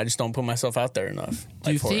 but I just don't put myself out there enough.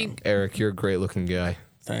 Do you for think? 'em. Eric, you're a great looking guy.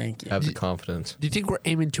 Thank you. Have the confidence, Do you think we're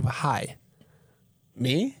aiming too high?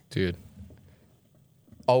 Me? dude.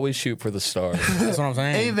 Always shoot for the stars. That's what I'm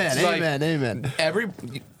saying. Amen. It's like- Amen.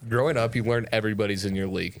 Amen. Growing up, you learn everybody's in your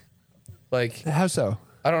league. Like, How so?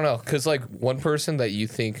 I don't know, because like one person that you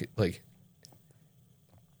think like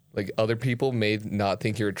other people may not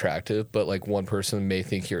think you're attractive, but like one person may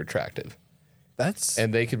think you're attractive, That's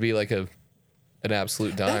and they could be like an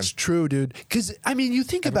absolute dime. that's true, dude. Because I mean, you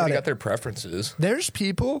think Everybody about got it. their preferences. There's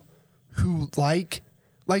people who like.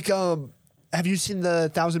 Have you seen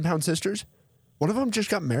the 1,000-Pound Sisters? One of them just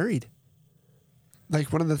got married.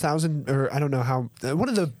 Like one of the 1,000, or I don't know how. One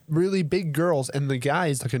of the really big girls, and the guy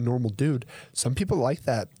is like a normal dude. Some people like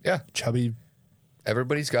that. Yeah, Chubby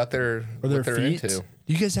everybody's got their or their what they're feet. into.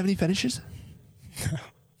 Do you guys have any fetishes?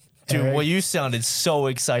 Dude, Eric? well, you sounded so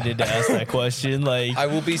excited to ask that question. Like, I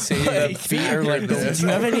will be saying that Feet are like do you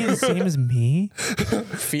have any the same as me?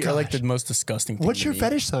 feet are like the most disgusting thing. What's to your me.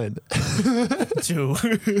 fetish sign? Dude,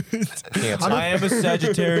 cancer. I am a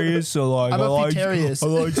Sagittarius, so like, I'm I a like Fetarius. I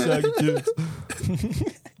like Sagittarius.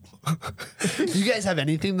 You guys have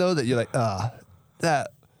anything though that you're like,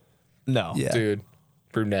 that No. yeah, Dude,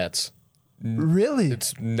 brunettes. really?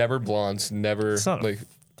 It's never blondes. Never It's not- like.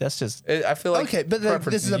 That's just I feel like Okay, but then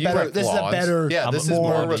this is a you better- like this is a blondes. better- Yeah, I'm this a is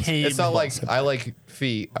more more. tame It's not like concept. I like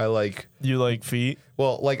feet. I like. you like feet.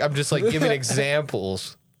 Well, like I'm just like giving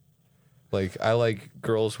examples. Like I like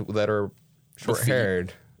girls that are short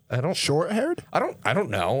haired. I don't. Short haired? I don't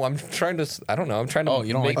know. I'm trying to. I don't know. I'm trying to Oh,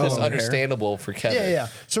 you don't make like this long hair? understandable for Kevin. Yeah, yeah.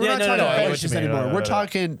 So we're Yeah, not no, talking no, I know what fetishes you mean. anymore. No, no, We're no.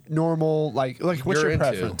 talking normal, like what's You're your into.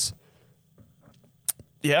 preference?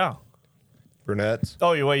 Yeah. Brunettes,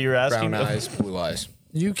 Oh, you're asking? brown eyes, blue eyes.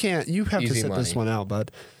 You can't. You have to Easy sit this money. one out,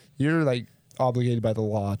 bud. You're like obligated by the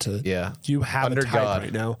law to. Yeah. You have Under a type God.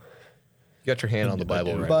 right now. You got your hand on the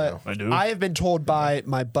Bible right But now. I do. I have been told by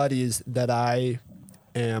my buddies that I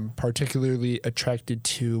am particularly attracted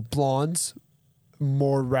to blondes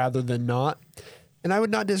more rather than not, and I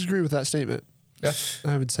would not disagree with that statement. Yeah.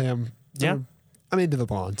 I would say I'm into the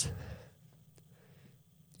blondes.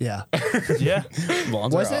 Yeah. Yeah.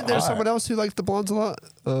 Blondes are Wasn't there hot. someone else who liked the blondes a lot?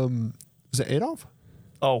 Was it Adolf?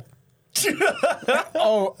 Oh.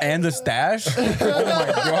 Oh, and the stash? Oh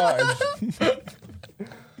my god.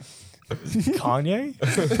 Kanye?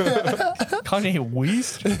 Kanye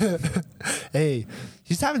West? Hey,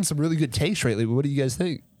 he's having some really good taste lately. What do you guys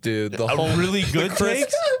think? Dude, the A whole really good take?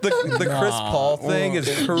 the Chris Paul thing is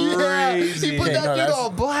crazy. he put that no, dude that's- all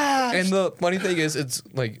black. And the funny thing is, it's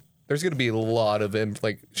like there's gonna be a lot of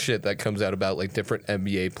like shit that comes out about like different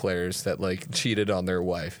NBA players that like cheated on their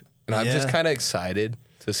wife, and I'm just Yeah. kind of excited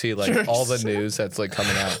to see like You're all the news that's like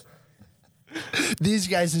coming out. These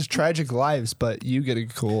guys' tragic lives, but you get a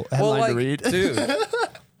cool headline to read. dude,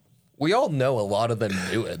 we all know a lot of them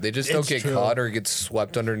do it. They just don't It's get true. caught or get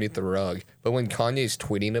swept underneath the rug. But when Kanye's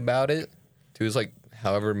tweeting about it to his like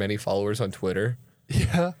however many followers on Twitter,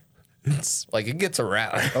 Yeah. It's like it gets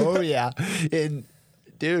around. oh yeah. And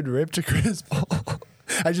dude, rip to Chris Paul.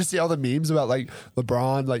 I just see all the memes about like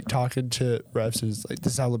LeBron like talking to refs. And it's like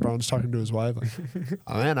this is how LeBron's talking to his wife. Like,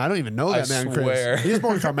 oh man, I don't even know that I man, swear. Chris. He's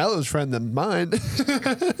more Carmelo's friend than mine.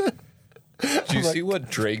 Did you see what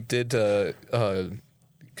Drake did to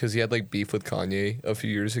because he had like beef with Kanye a few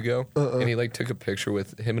years ago, and he like took a picture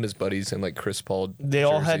with him and his buddies and like Chris Paul. They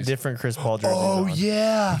all had jerseys. different Chris Paul jerseys. Oh on.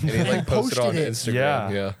 yeah. And he like posted on it. Instagram. Yeah.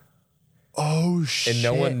 Yeah. Oh shit. And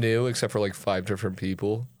no one knew except for like 5 different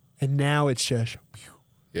people. And now it's just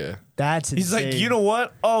Yeah. that's He's insane. like, you know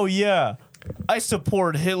what? Oh yeah, I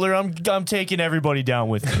support Hitler. I'm taking everybody down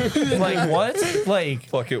with me. Like what? Like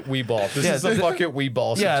Fuck it, we ball. This Yeah, is the fuck it, we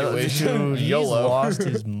ball yeah, situation. dude, he's YOLO. lost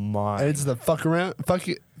his mind. It's the fuck around. Fuck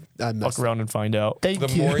it. I messed Fuck around and find out. Thank The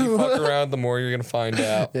you. more you fuck around, the more you're gonna find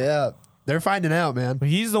out. Yeah. They're finding out, man.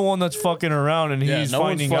 He's the one that's fucking around, and Yeah, he's no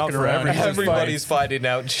one's finding out fucking for around. everything. Everybody's finding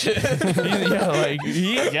out shit. Like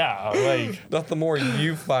Not the more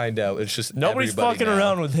you find out, it's just nobody's everybody fucking now.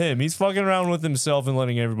 around with him. He's fucking around with himself and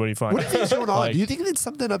letting everybody find What do out. you think's going on? Like, Do you think there's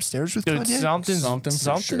something upstairs with dude, Kanye? something's Something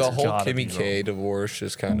for sure. The whole gotta Kimmy be K wrong. divorce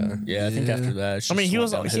just kind of. Yeah, I think after that. it's I mean, just he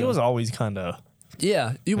went was downhill. always kind of.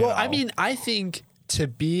 Yeah. Well, I know. mean, I think to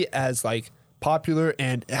be as like popular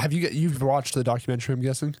and you've watched the documentary, I'm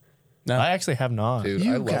guessing? No. I actually have not. Dude,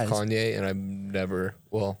 You I love guys- Kanye, and I've never.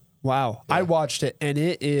 Well, Wow. I watched it and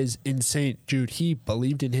it is insane. Dude, he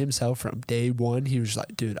believed in himself from day one. He was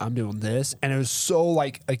like, dude, I'm doing this. And it was so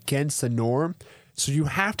like against the norm. So you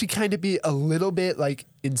have to kind of be a little bit like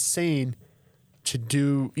insane to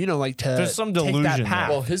do, like to There's some take that delusion path.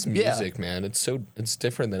 Well, his Yeah. music, man, it's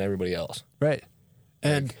different than everybody else. Right.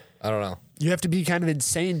 And I don't know. you have to be kind of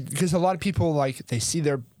insane because a lot of people like they see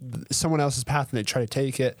someone else's path and they try to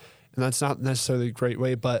take it, and that's not necessarily a great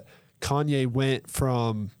way. But Kanye went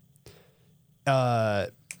from, I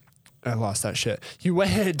lost that shit. He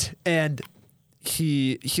went and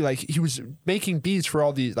he was making beats for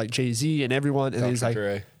all these like Jay-Z and everyone, and he's like,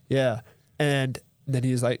 Dre. yeah, and then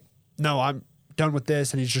he's like, no, I'm done with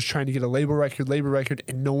this, and he's just trying to get a label record,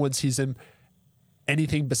 and no one sees him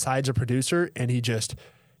anything besides a producer, and he just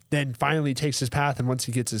then finally takes his path, and once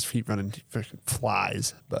he gets his feet running, he freaking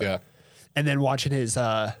flies. But, Yeah. and then watching his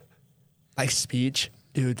speech,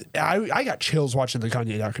 dude, I got chills watching the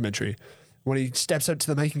Kanye documentary when he steps up to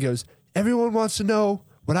the mic and goes, "Everyone wants to know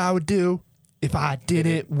what I would do if I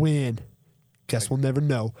didn't win. Guess we'll never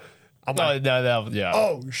know." I'm like, Yeah.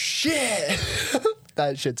 oh shit,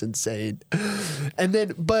 that shit's insane. And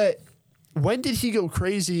then, but when did he go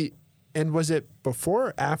crazy? And was it before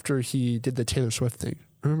or after he did the Taylor Swift thing?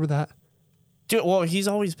 Remember that? Dude, well, he's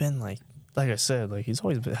always been like I said, like he's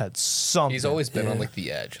always had something. He's always been on like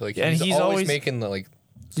the edge. Like And he's he's always always- making the like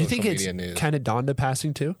Do you social think it's media news. kind of Donda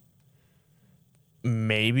passing too?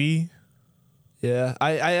 maybe. Yeah,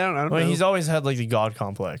 I don't I know. mean, he's always had like the God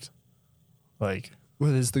complex. Like, What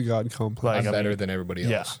is the God complex? Like, I'm I better mean, than everybody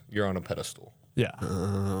yeah. else. You're on a pedestal. yeah.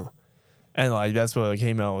 Oh. And like that's what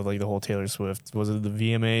came out with like the whole Taylor Swift. Was it the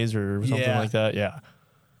VMAs or something Yeah. like that? Yeah.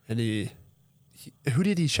 And who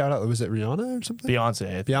did he shout out? Was it Rihanna or something?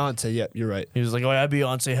 Beyonce. Beyonce. Yep, you're right. He was like, "Oh yeah,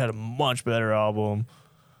 Beyonce had a much better album."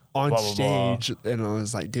 On Blah, blah, blah. stage, and I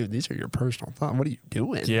was like, dude, these are your personal thoughts. What are you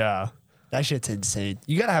doing? Yeah. That shit's insane.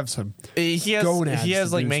 You gotta have some. He Gonads has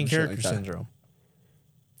to like do main some shit character like that. syndrome.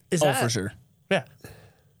 Is Oh, that for sure. Yeah.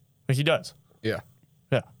 Like he does. Yeah,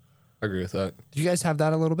 Yeah. I agree with that. Do you guys have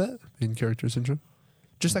that a little bit? Main character syndrome?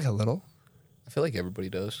 Just like a little? I feel like everybody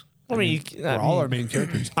does. I mean, We're all our main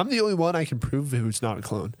characters. I'm the only one I can prove who's not a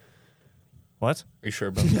clone. what? Are you sure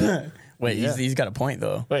about that? Wait, Yeah. he's got a point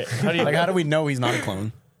though. Wait, how do you Like, how do we know he's not a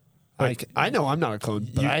clone? I know I'm not a clone,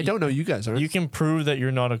 but You- I don't know you guys are. you can prove that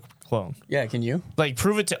you're not a clone? Yeah, can you? Like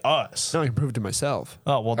prove it to us. No, I can prove it to myself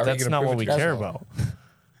Oh well, How are you that's gonna not prove what it we to care yourself? about.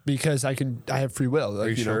 because I have free will. Are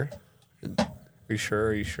Like, you know. sure? Are you sure?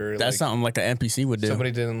 Are you sure? That's like, something like the NPC would do. somebody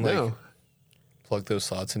didn't like No. plug those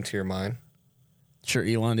thoughts into your mind. Sure,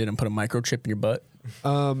 Elon didn't put a microchip in your butt.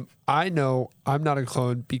 I know I'm not a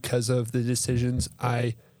clone because of the decisions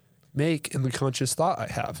I make and the conscious thought I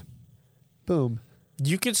have. Boom.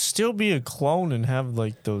 You could still be a clone and have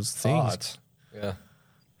like those things. Thoughts. Yeah.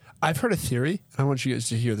 I've heard a theory. I want you guys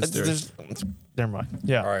to hear this theory. Never mind.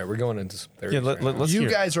 Yeah. All right, we're going into some theories. Yeah. right now. Let's You hear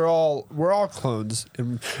it. guys we're all clones.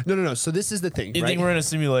 And, no. So this is the thing, You right? think we're in a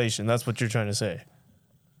simulation? That's what you're trying to say.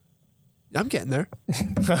 I'm getting there.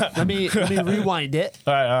 let me rewind it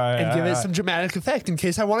All right. and give it some dramatic effect in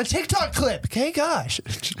case I want a TikTok clip. Okay, gosh.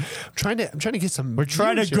 I'm trying to get some. We're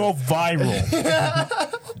trying to views here. go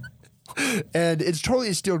viral. And it's totally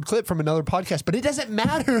a stilled clip from another podcast, but it doesn't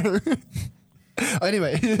matter.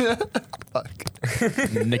 Anyway, fuck.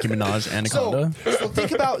 Nicki Minaj, So, Anaconda. so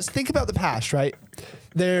think about the past, right?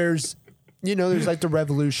 There's like the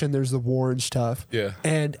revolution, there's the war and stuff. Yeah.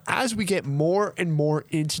 And as we get more and more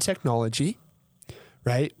into technology,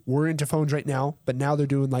 right? We're into phones right now, but now they're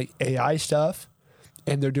doing like AI stuff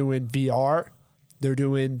and they're doing VR. They're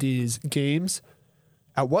doing these games.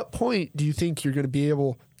 At what point do you think you're going to be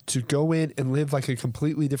able to go in and live like a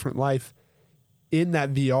completely different life in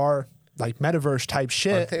that VR, like metaverse type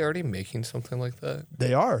shit? Aren't they already making something like that?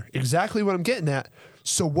 They are. Exactly what I'm getting at.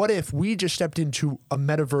 So what if we just stepped into a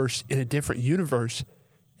metaverse in a different universe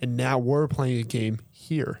and now we're playing a game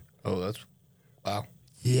here? Oh, that's wow.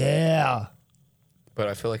 Yeah. But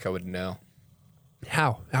I feel like I would know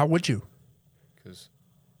How? How would you? because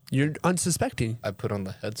You're unsuspecting, I put on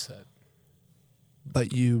the headset.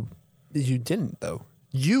 but you didn't though.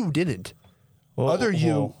 You didn't. Well, Other you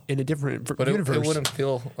well, in a different But universe. it wouldn't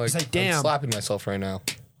feel like, like, damn. I'm slapping myself right now.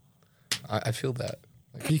 I feel that.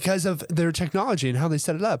 Like, because of their technology and how they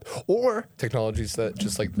set it up. Or technologies that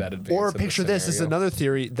just like that advanced. Or in the picture this is scenario. another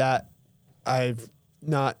theory that I've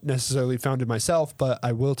not necessarily founded myself, but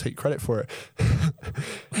I will take credit for it.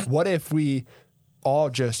 What if we all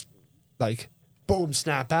just like boom,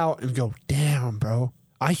 snap out and go, damn, bro,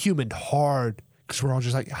 I humaned hard because we're all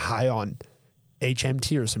just like high on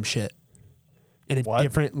HMT or some shit in a What?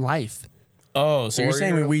 different life. Oh, so you're Or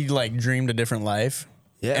saying you're- we like dreamed a different life?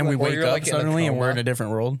 Yeah, And we like- or wake you're, up like, in a suddenly and we're coma. in a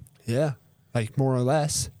different world? Yeah, like more or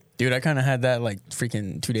less. Dude, I kind of had that like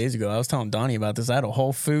freaking 2 days ago. I was telling Donnie about this. I had a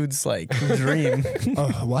Whole Foods like dream.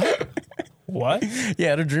 What? What? Yeah, I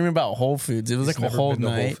had a dream about Whole Foods. It was like a Never whole been to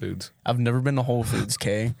Whole night. Foods. I've never been to Whole Foods,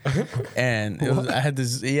 K. And it was, I had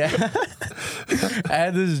this, I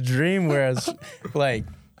had this dream where I was like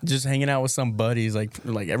just hanging out with some buddies, like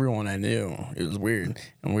everyone I knew. It was weird.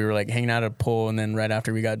 And we were like hanging out at a pool, and then right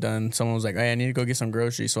after we got done, someone was like, "Hey, I need to go get some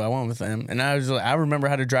groceries." So I went with them. And I remember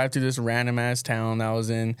how to drive through this random ass town that I was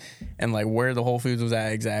in and like where the Whole Foods was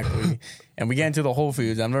at exactly. And we get into the Whole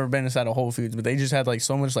Foods. I've never been inside a Whole Foods, but they just had like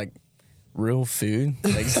so much like real food,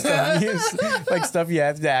 like stuff you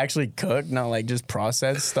have to actually cook, not like just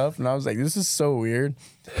processed stuff. And I was like, this is so weird.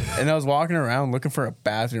 And I was walking around looking for a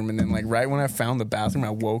bathroom, and then like right when I found the bathroom,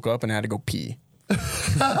 I woke up and I had to go pee.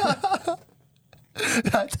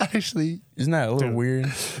 That's actually, isn't that a little weird?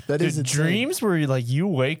 that is Dude, insane. dreams where like you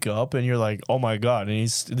wake up and you're like, oh my god,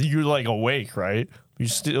 and you're like awake, right? You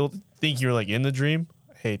still think you're like in the dream.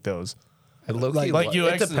 I hate those. Like you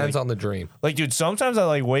it actually- depends on the dream. Like, dude, sometimes I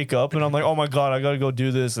like wake up and I'm like, oh my god, I gotta go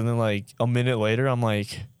do this, and then like a minute later, I'm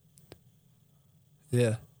like,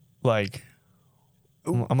 Yeah.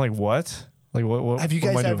 I'm like, what? Like, what? Have you what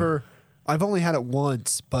am guys I doing? ever? I've only had it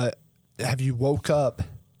once, but have you woke up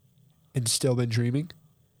and still been dreaming?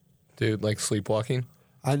 Dude, like sleepwalking.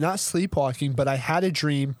 I'm not sleepwalking, but I had a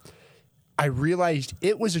dream. I realized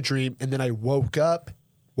it was a dream, and then I woke up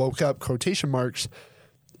quotation marks,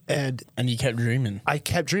 and And you kept dreaming. I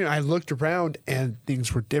kept dreaming. I looked around and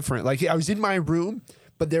things were different. Like I was in my room,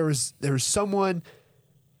 but there was someone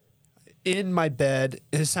in my bed.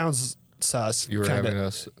 It sounds sus. You were kinda. having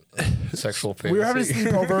a sexual fantasy. We were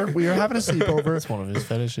having a sleepover. That's one of his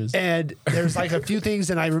fetishes. And there's like a few things,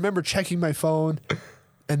 and I remember checking my phone,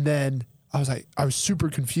 and then I was super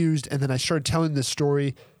confused, and then I started telling this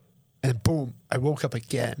story, and boom, I woke up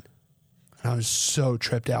again. And I was so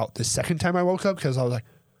tripped out the second time I woke up because I was like,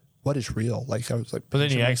 what is real? Like I was like, But then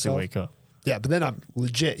you pinching actually myself. wake up. Yeah, but then I'm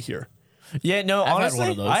legit here. Yeah, no, I've had honestly, one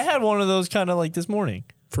of those. I had one of those kind of like this morning.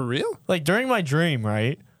 For real? Like during my dream,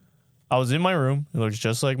 right? I was in my room. It looks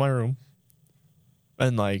just like my room.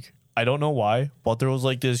 And like, I don't know why, but there was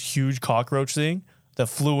like this huge cockroach thing that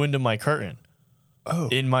flew into my curtain. Oh.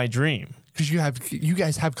 In my dream. Because you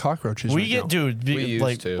guys have cockroaches. We right get, now. dude, We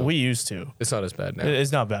used to. we used to. It's not as bad now.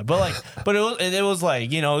 It's not bad, but like, but it was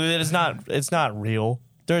like, you know, it's not real.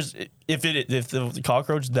 There's if the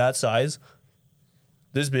cockroach that size,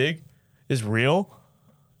 this big, is real,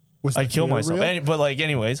 Was the I'd kill fear myself. real? But like,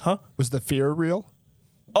 anyways, huh? Was the fear real?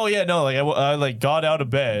 Oh yeah, no, like I like got out of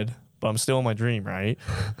bed, but I'm still in my dream, right?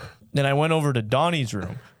 Then I went over to Donnie's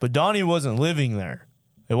room, but Donnie wasn't living there.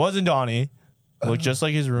 It wasn't Donnie. It looked just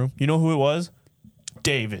like his room. You know who it was?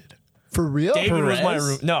 David. For real? David was my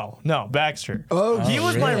Perez? room. No, Baxter. Oh, he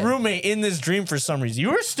was my really? roommate in this dream for some reason.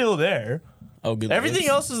 You were still there. Oh, good. Everything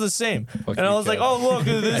lord. else is the same. And you, I was like, Kev. oh, look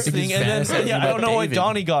at this think thing. he's And then, fantasizing yeah, I don't about know why David.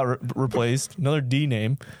 Donnie got replaced. Another D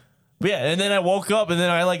name. But yeah, and then I woke up and then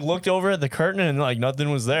I like looked over at the curtain and like nothing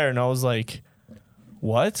was there. And I was like,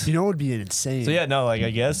 what? You know, it would be insane. So yeah, no, like I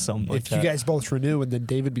guess something like if that. you guys both renew and then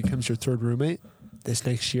David becomes your third roommate this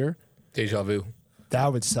next year, Deja vu.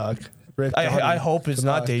 that would suck. Rip Donnie. I hope it's Good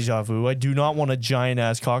not luck. deja vu. I do not want a giant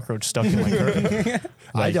ass cockroach stuck in my curtain.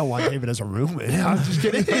 I don't want David as a roommate. I'm just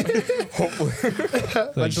kidding.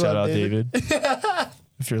 Like, Much shout love, out David.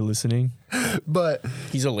 If you're listening. But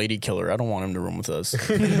He's a lady killer. I don't want him to room with us.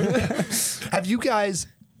 have you guys?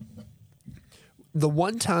 The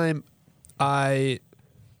one time I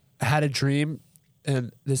had a dream,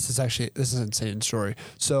 and this is an insane story.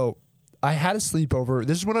 So I had a sleepover.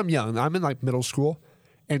 This is when I'm young. I'm in like middle school,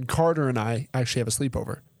 and Carter and I actually have a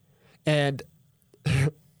sleepover, and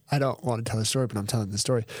I don't want to tell the story, but I'm telling the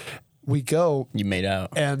story. We go You made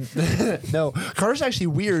out. and no, Carter's actually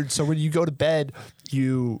weird. So when you go to bed,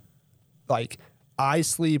 you like I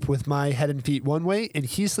sleep with my head and feet one way, and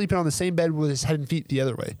he's sleeping on the same bed with his head and feet the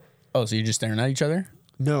other way. Oh, so you're just staring at each other?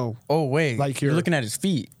 No, Oh, wait. Like you're you're- looking at his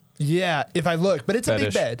feet. yeah, if I look, but it's a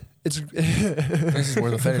big Fetish. bed. It's This is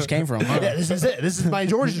where the fetish came from, huh? yeah, this is it. This is my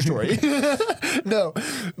origin story. No,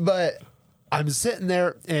 but I'm sitting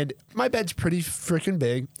there, and my bed's pretty freaking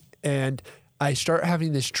big, and I start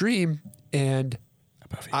having this dream, and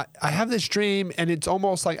I have this dream, and it's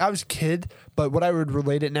almost like I was a kid, but what I would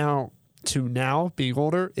relate it now, being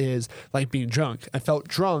older, is like being drunk. I felt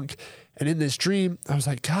drunk, and in this dream, I was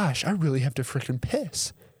like, gosh, I really have to freaking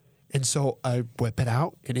piss. And so I whip it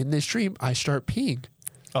out, and in this dream, I start peeing.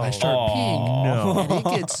 I start peeing, no. and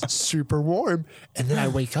it gets super warm, and then I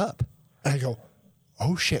wake up, and I go,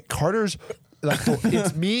 oh shit, Carter's like,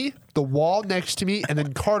 it's me, the wall next to me, and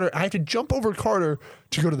then Carter. I have to jump over Carter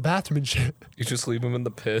to go to the bathroom and shit. You just leave him in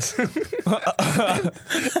the piss. And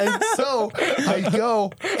so I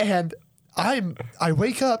go, and I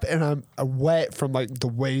wake up and I'm wet from like the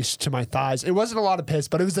waist to my thighs. It wasn't a lot of piss,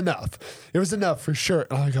 but it was enough. It was enough for sure.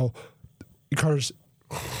 And I go, Carter's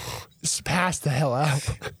passed the hell out.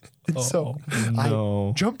 And so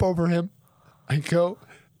I jump over him. I go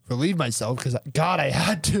relieve myself because God, I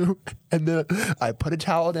had to. And then I put a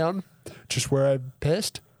towel down just where I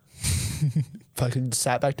pissed. Fucking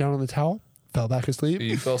sat back down on the towel. Fell back asleep.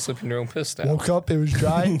 You fell asleep in your own piss now. Woke up, it was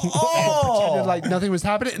dry. And pretended like nothing was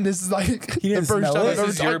happening. And this is like the first time I've ever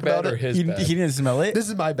This is your talked about bed or it. his bed? He didn't smell it. This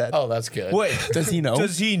is my bed. Oh, that's good. Wait, Does he know?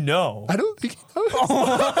 does he know? I don't think he knows.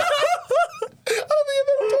 I don't think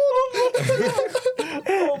I've ever told him.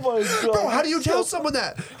 Oh my god! Bro, how do you tell someone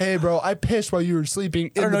that? Hey, bro, I pissed while you were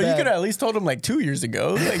sleeping in I don't know. the You bed. could have at least told him like 2 years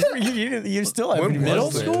ago. Like you still have When Middle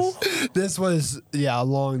was this? school? This was, a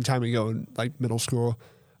long time ago in like middle school.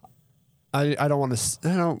 I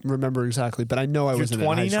don't remember exactly, but I know I was in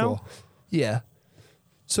 20 high now? school. Yeah.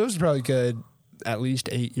 So it was probably good at least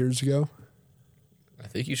 8 years ago. I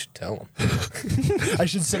think you should tell him. I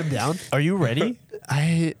should sit him down. Are you ready?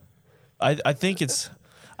 I I think it's.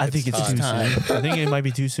 I think it's too time. soon. I think it might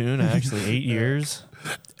be too soon. Actually, 8 years.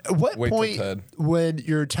 At what Wait till point 10. when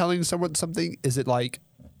you're telling someone something, is it like,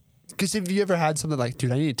 because if you ever had something like,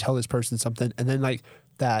 dude, I need to tell this person something, and then like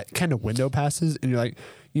that kind of window passes, and you're like,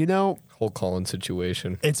 Whole Colin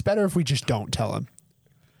situation. it's better if we just don't tell him.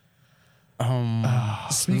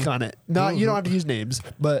 Speak on it. No, you don't have to use names,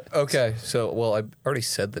 but Okay, so I already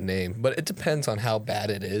said the name, but it depends on how bad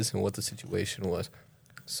it is and what the situation was.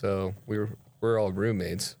 So we're all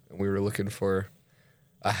roommates, and we were looking for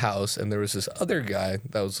a house, and there was this other guy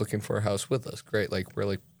that was looking for a house with us. Great, like we're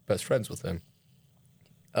like best friends with him.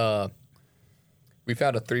 We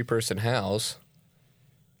found a 3-person house,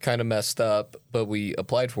 kind of messed up, but we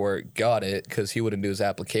applied for it, got it because he wouldn't do his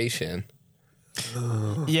application.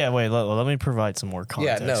 Yeah, wait. Let me provide some more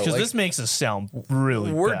context no, because like- this makes us sound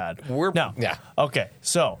really bad. Yeah. Okay,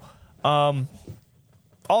 so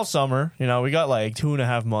all summer, we got like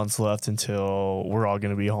 2.5 months left until we're all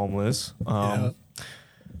gonna be homeless.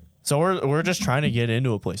 So we're just trying to get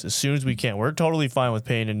into a place as soon as we can. We're totally fine with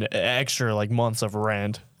paying an extra like months of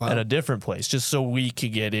rent at a different place just so we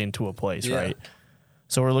could get into a place, right?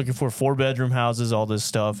 So we're looking for 4-bedroom houses, all this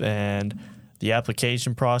stuff, and the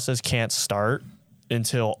application process can't start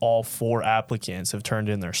until all 4 applicants have turned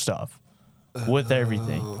in their stuff with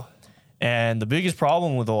everything. And the biggest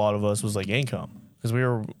problem with a lot of us was like income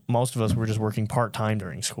because most of us were just working part-time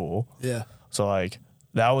during school. yeah. So like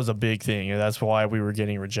that was a big thing, and that's why we were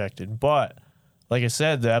getting rejected. But like I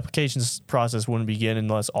said, the applications process wouldn't begin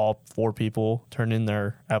unless all 4 people turned in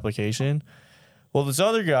their application. Well, this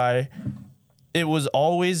other guy, we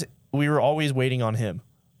were always waiting on him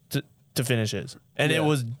to finish his. And it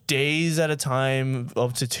was days at a time,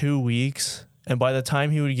 up to 2 weeks. And by the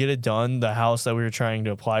time he would get it done, the house that we were trying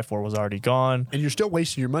to apply for was already gone. And you're still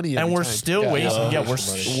wasting your money. And every we're time. still Yeah, wasting. yeah, Yeah,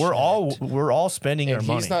 wasting we're all spending our And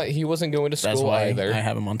money. he wasn't going to school That's why either. I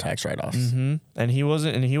have him on tax write-offs. And he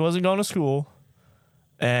wasn't going to school.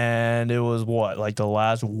 And it was like the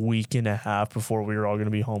last week and a half before we were all going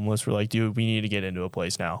to be homeless. We're like, dude, we need to get into a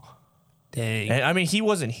place now. Dang. And I mean, he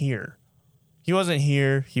wasn't here. He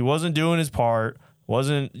wasn't doing his part.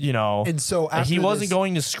 Wasn't, And so and he after wasn't this-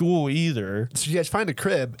 going to school either. So you guys find a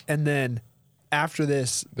crib, and then after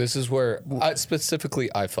this, This is where I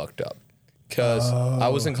fucked up because I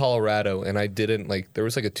was in Colorado and I didn't there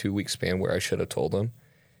was like a 2-week span where I should have told him,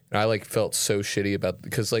 and I felt so shitty about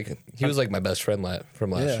because he was like my best friend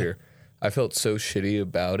from last year. I felt so shitty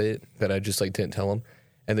about it that I just didn't tell him,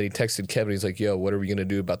 and then he texted Kevin. He's like, "Yo, what are we gonna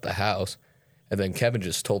do about the house?" And then Kevin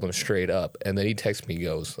just told him straight up, and then he texted me,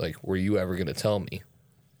 goes "Were you ever gonna tell me?"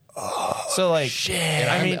 So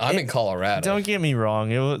And I'm in Colorado. don't get me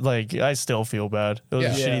wrong. It was I still feel bad. It was a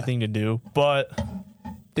Yeah. shitty thing to do, but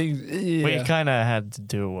we yeah. kind of had to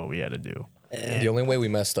do what we had to do. The only way we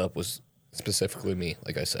messed up was specifically me,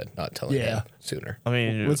 like I said, not telling him sooner. I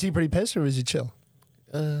mean, Was he pretty pissed or was he chill?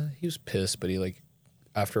 He was pissed, but he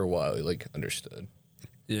after a while he understood.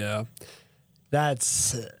 Yeah.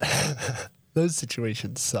 That's those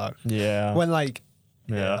situations suck. yeah. When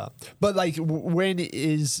Yeah. But when do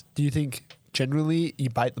you think generally you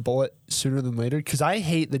bite the bullet sooner than later? Because I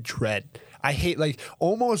hate the dread. I hate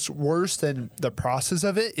almost worse than the process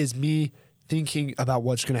of it is me thinking about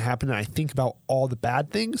what's going to happen, and I think about all the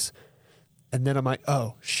bad things, and then I'm like,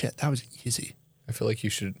 oh shit, that was easy. I feel like you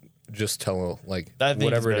should just tell I think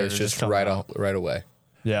whatever it's it better is, to just just come right out. right away.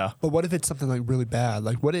 Yeah. But what if it's something really bad?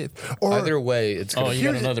 What if? Or Either way, it's Oh, gonna you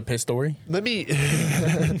got another piss story? let me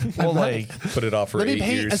Well, put it off for let me 8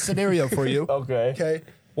 paint years. a scenario for you. okay. Okay.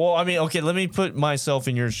 Well, I mean, okay, let me put myself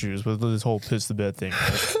in your shoes with this whole piss the bed thing.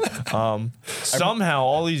 Right? Somehow,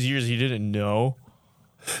 all these years, he didn't know.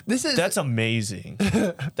 That's amazing.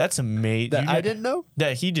 That's amazing. That I didn't know?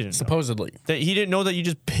 That he didn't know. Supposedly. That he didn't know that you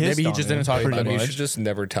just pissed Maybe he on just him. didn't talk I pretty mean, you much. should just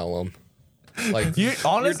never tell him. Like, You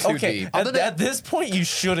honest? you're too Okay, deep. at this point, you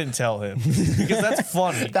shouldn't tell him because that's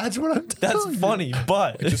funny. That's what I'm telling That's funny,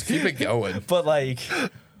 but just keep it going. but like,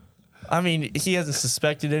 I mean, he hasn't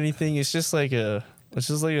suspected anything. It's just like a. It's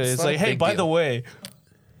just like a, it's not like, a hey, big by the deal. way,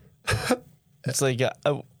 it's like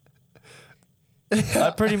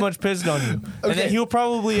I pretty much pissed on you, and then he'll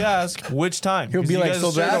probably ask which time. He'll 'Cause be you like, guys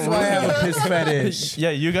so shared that's a why I room." have a piss fetish. Yeah,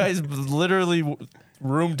 you guys literally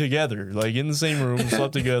roomed together, like in the same room,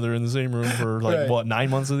 slept together in the same room for like Right. what 9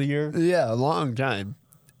 months of the year. Yeah, a long time.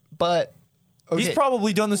 But okay. He's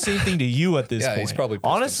probably done the same thing to you at this Yeah, point. he's probably pissed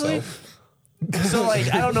honestly. himself. So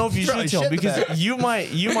like, I don't know if you Probably should tell shit the because bed. you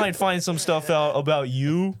might find some stuff out about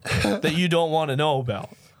you that you don't want to know about.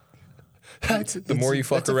 The more you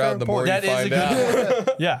fuck around, the more you That is a find good.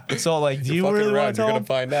 out. Yeah. So like, do you Fucking really want around, to you're tell gonna him?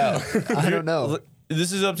 find out. I don't know.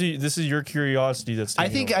 This is up to you. This is your curiosity. That's. I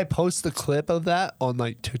taking think over. I post the clip of that on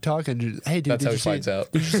like TikTok and just, hey, dude, That's did how you he see, finds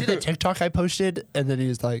out. Did you see the TikTok I posted? And then he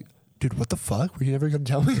was like, dude, what the fuck? Were you never gonna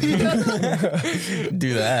tell me?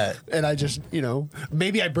 Do that. And I just,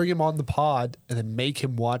 maybe I bring him on the pod and then make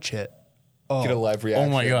him watch it. Oh, Get a live Oh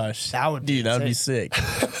reaction. my gosh. That would be Dude, that would be sick.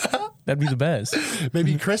 That'd be the best.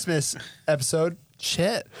 maybe Christmas episode.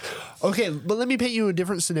 Shit. Okay, but let me paint you a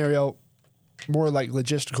different scenario, more like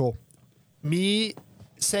logistical. Me,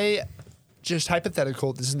 say, just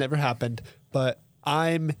hypothetical. This has never happened, but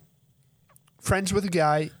I'm friends with a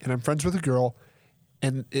guy and I'm friends with a girl,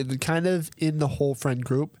 and kind of in the whole friend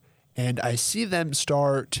group, and I see them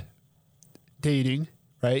start dating,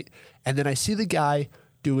 right? And then I see the guy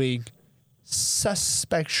doing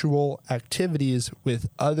suspectual activities with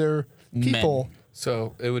other people.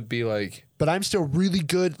 So it would be like, But I'm still really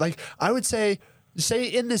good. Like I would say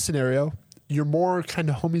in this scenario, you're more kind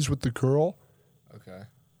of homies with the girl. okay.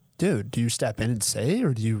 Dude, do you step in and say,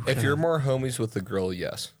 or do you? If you're more homies with the girl,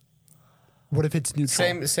 yes. what if it's neutral?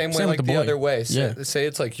 Same way, Same like with the the boy. other way. Say, Yeah. say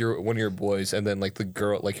it's like you're one of your boys, and then like the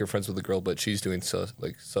girl, like you're friends with the girl, but she's doing sus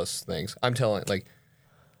things. I'm telling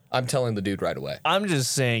the dude right away. I'm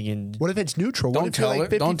just saying. In What if it's neutral? What Don't if you're tell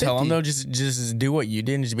like her. Don't tell him 50-50? though. Just do what you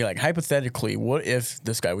did and just be like, hypothetically, what if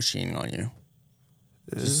this guy was cheating on you?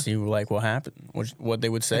 Just see like what happened, what they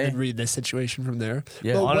would And say. then read the situation from there.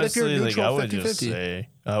 Yeah. But what if honestly, you're like neutral, I would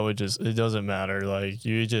 50-50? just say, it doesn't matter. Like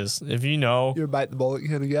you just, if you know, You're a bite the bullet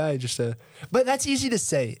kind of guy. But that's easy to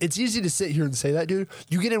say. It's easy to sit here and say that, dude.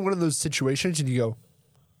 You get in one of those situations and you go,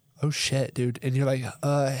 "Oh shit, dude," and you're like,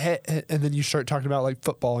 hey, and then you start talking about like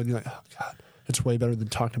football, and you're like, "Oh god, it's way better than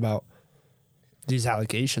talking about these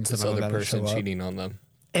allegations This that I'm other about to person show up." cheating on them.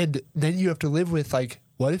 And then you have to live with like,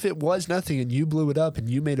 what if it was nothing and you blew it up and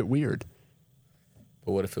you made it weird?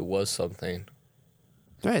 But what if it was something?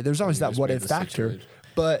 Right? There's always You that just what made if the factor, situation.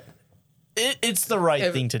 but it's the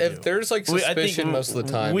right thing to do. If there's like I think suspicion most of the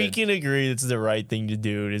time, we can agree it's the right thing to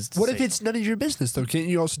do. Is to what if say- it's none of your business though? Can't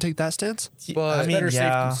you also take that stance? But I mean, better safe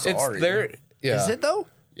yeah. than sorry. it's there. Yeah. Is it though?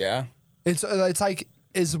 Yeah. It's like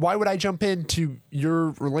why would I jump into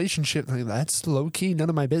your relationship? Like, that's low key, none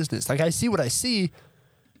of my business. Like I see what I see,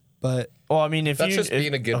 but Well, I mean, if That's you just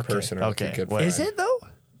being a good okay, person or like a good wait. is it though?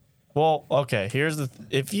 Well, okay. Here's the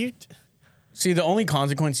if you See, the only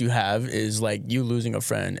consequence you have is like you losing a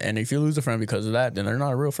friend, and if you lose a friend because of that, then they're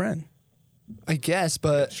not a real friend. I guess,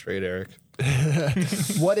 but Straight Eric.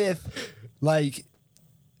 what if like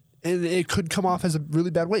and it could come off as a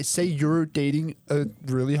really bad way. Say you're dating a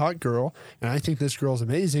really hot girl, and I think this girl's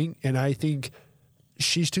amazing, and I think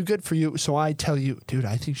she's too good for you. So I tell you, dude,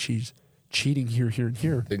 I think she's cheating here, here, and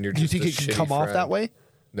here. Then you're Do you just think a it can shitty come off friend. that way?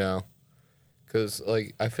 No. Because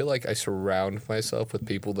like I feel like I surround myself with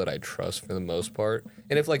people that I trust for the most part,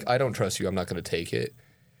 and if like I don't trust you, I'm not going to take it.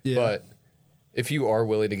 Yeah. But if you are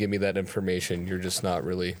willing to give me that information, you're just not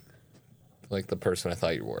really like the person I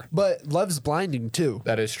thought you were. But love's blinding too.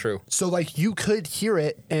 That is true. So like you could hear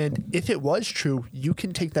it, and if it was true, you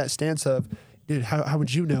can take that stance of, dude, how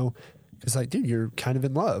would you know? Because like, dude, you're kind of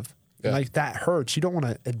in love. Yeah. Like that hurts. You don't want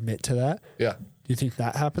to admit to that. Yeah. Do you think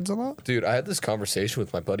that happens a lot? Dude, I had this conversation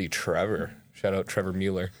with my buddy Trevor. Shout out Trevor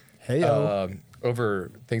Mueller. Hey,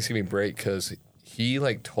 over Thanksgiving break because he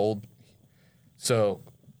like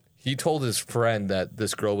he told his friend that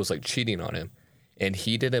this girl was like cheating on him, and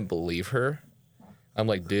he didn't believe her. I'm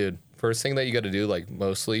like, dude, first thing that you got to do, like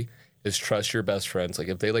mostly, is trust your best friends. Like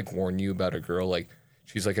if they like warn you about a girl, like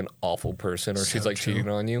she's like an awful person or she's like cheating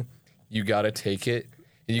on you, you got to take it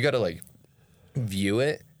and you got to like view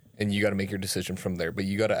it and you got to make your decision from there. But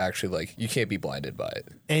you got to actually like, you can't be blinded by it.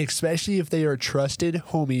 And especially if they are trusted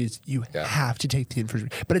homies, you Yeah. have to take the information.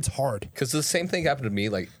 But it's hard. Because the same thing happened to me.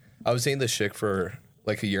 Like, I was dating this chick for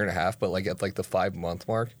like a year and a half, but like at like the 5-month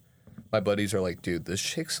mark, my buddies are like, dude, this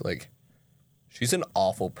chick's like, she's an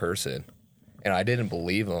awful person. And I didn't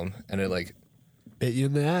believe them. And it like, Bit you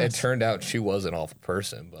in the ass. it turned out she was an awful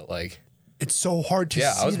person. But like, It's so hard to see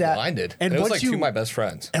I was that. blinded. And it was like two of my best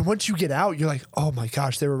friends. And once you get out, you're like, oh my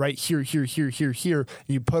gosh, they were right here, here, here, here, here. And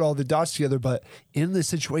you put all the dots together. But in this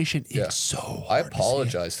situation, it's so hard. I to see.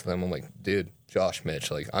 apologized to them. I'm like, dude, Josh,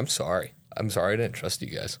 Mitch, like, I'm sorry. I'm sorry I didn't trust you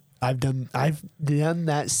guys. I've done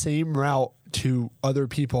that same route to other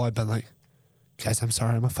people. I've been like, guys, I'm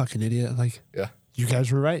sorry, I'm a fucking idiot. Like, Yeah. you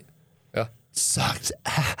guys were right. Yeah. Sucked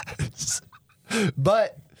ass.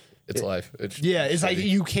 But It's life. it's like shitty.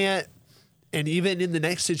 you can't. And even in the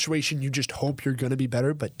next situation, you just hope you're gonna be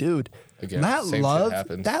better. But dude, Again, that same shit love,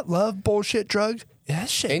 happens. that love bullshit drug, that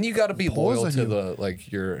shit. And you got to be pulls loyal on to you. the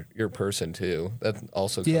like your person too. That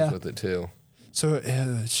also comes Yeah. with it too. So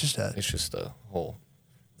it's just a It's just a whole.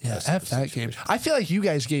 yeah. That's F the that game. situation. I feel like you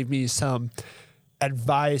guys gave me some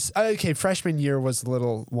advice. Okay, freshman year was a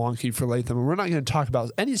little wonky for Latham, and we're not going to talk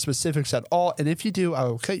about any specifics at all. And if you do, I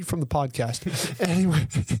will cut you from the podcast. anyway.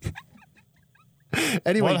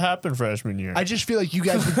 What happened freshman year? I just feel like you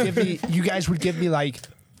guys would give me like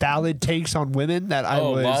valid takes on women that I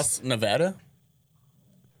was. Lost Nevada?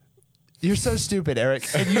 You're so stupid, Eric.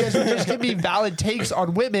 And you guys would just give me valid takes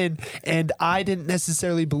on women, and I didn't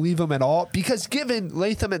necessarily believe them at all because given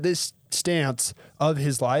Latham at this stance of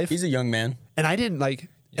his life, He's a young man. and I didn't like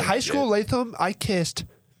high school Latham. I kissed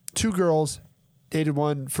 2 girls, dated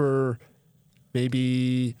one for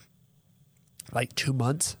maybe like 2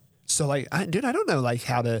 months. So like, I don't know like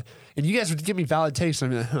how to. And you guys would give me valid takes.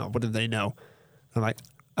 And I'm like, huh, what do they know? I'm like,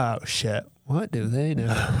 oh shit, what do they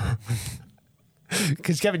know?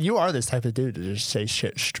 Because Kevin, you are this type of dude to just say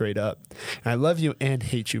shit straight up, and I love you and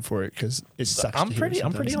hate you for it because it sucks. I'm to hear pretty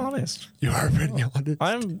sometimes. honest. You are pretty honest.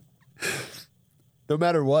 I'm No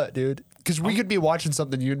matter what, dude. Because we could be watching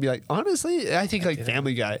something, you'd be like, honestly, I think like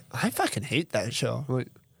Family Guy. I fucking hate that show. I'm like,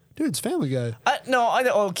 dude, it's Family Guy.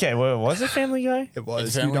 okay. Wait, was it Family Guy? It was.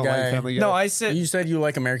 It's You Family don't like Guy. Family Guy? No, I said You said you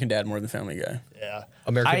like American Dad more than Family Guy. Yeah.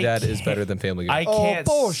 American I Dad is can't- better than Family Guy. I Oh, can't.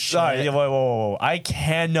 bullshit. Sorry, whoa. I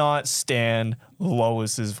cannot stand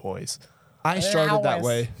Lois's voice. I started that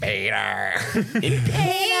way. Peter.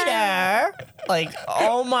 Peter, like,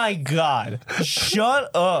 oh my god, shut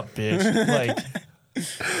up, bitch. Like,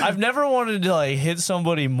 I've never wanted to like hit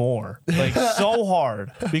somebody more, like so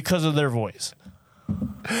hard because of their voice.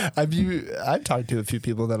 I've talked to a few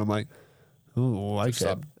people that I'm like, ooh, I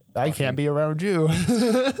Stop can't be around you.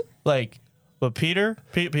 Like, but Peter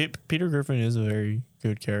Griffin is a very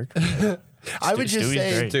good character. I would just Stewie's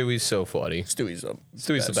say great. Stewie's so funny. Stewie's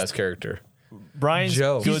Stewie's the best character. Brian's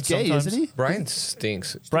Joe. good he's gay, sometimes. isn't he? Brian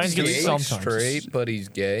stinks. Brian's good Stewie's, like, sometimes. straight, but he's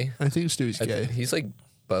gay. I think Stewie's gay. He's like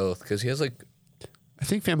both because he has like I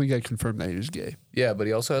think Family Guy confirmed that he was gay. yeah, but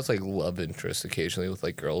he also has like love interest occasionally with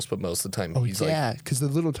like girls. But most of the time Oh he's yeah, because the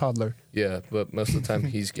little toddler. but most of the time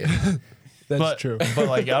he's gay. That's But, true. but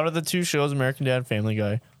like out of the two shows, American Dad, Family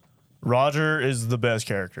Guy, Roger is the best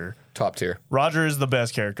character. Top tier. Roger is the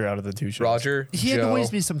best character out of the two shows. Roger. He Joe,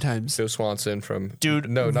 annoys me sometimes. Joe Swanson from Dude,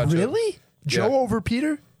 No, not Joe. Really? Joe Yeah. over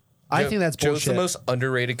Peter? I think that's Joe's bullshit. the most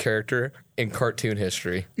underrated character in cartoon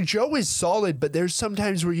history. Joe is solid, but there's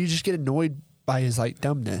sometimes where you just get annoyed by his like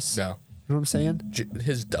dumbness. No, You know what I'm saying?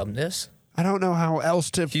 his dumbness. I don't know how else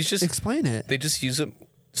to He's just explain it. They just use him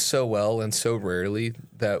so well and so rarely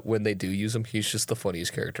that when they do use him, he's just the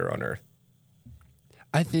funniest character on earth.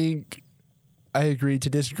 I think I agree to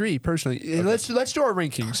disagree personally. Let's do our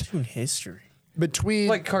rankings Cartoon history. between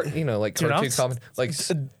Like Dude, cartoon I'm comedy. Like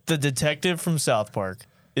The detective from South Park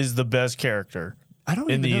is the best character. I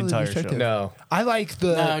don't in even the know entire detective. show. no, I like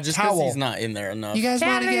the No, just because towel. he's not in there enough. You guys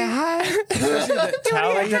want to get high?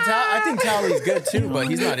 I think Tally's good too, but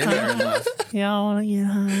he's not in there enough. Y'all want to get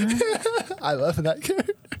high? I love that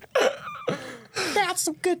character. That's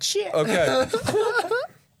some good shit. okay.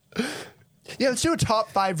 Yeah, let's do a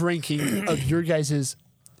top 5 ranking of your guys'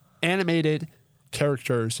 animated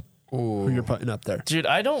characters who you're putting up there. Dude,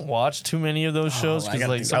 I don't watch too many of those shows I because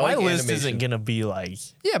gotta like think so I my like list animation. isn't gonna be like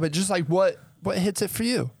Yeah, but just like what hits it for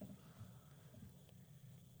you?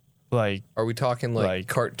 Are we talking like Like-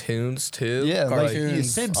 cartoons too? Yeah, like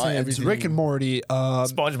Cartoons, Simpsons, everything. Rick and Morty,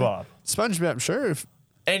 SpongeBob. SpongeBob. Sure,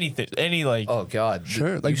 Anything, any like. Oh God.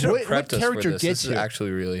 Sure. You Like, should have what prepped us for character this. gets This is you?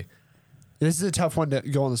 actually really. this is a tough one to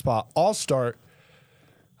go on the spot. I'll start.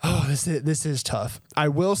 Oh, this is tough. I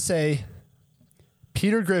will say,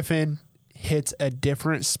 Peter Griffin hits a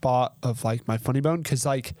different spot of like my funny bone because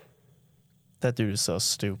like That dude is so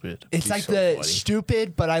stupid. it's He's like so the funny.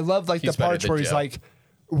 stupid, but I love like He's the better parts than where he's Joe. like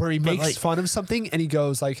where he makes like- fun of something and he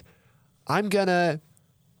goes like, I'm gonna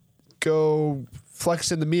go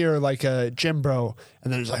flex in the mirror like a gym bro,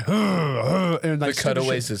 and then it's like, and The like stupid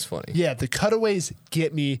cutaways shit. is funny. Yeah, the cutaways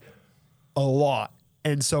get me a lot.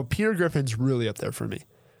 And so Peter Griffin's really up there for me.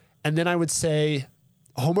 And then I would say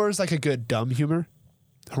Homer is like a good dumb humor.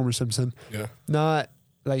 Homer Simpson. Yeah. Not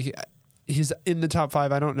like he's in the top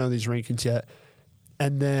 5. I don't know these rankings yet.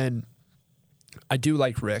 And then I do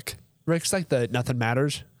like Rick. Rick's like the nothing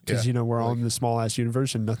matters because, Yeah. you know, we're all in the small ass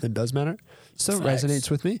universe and nothing does matter. So it Facts. resonates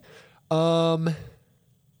with me.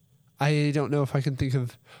 I don't know if I can think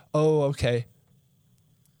of. Oh, okay.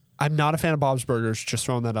 I'm not a fan of Bob's Burgers. Just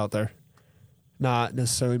throwing that out there. Not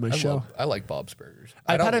necessarily my show. I like Bob's Burgers.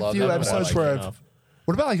 I've I had don't a love few them, but I episodes like where them. I've. enough.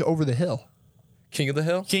 What about like Over the Hill? King of the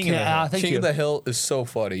Hill. King of the Yeah, Hill. thank King you. of the Hill is so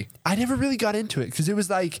funny. I never really got into it because it was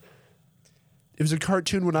like. It was a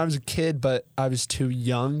cartoon when I was a kid, but I was too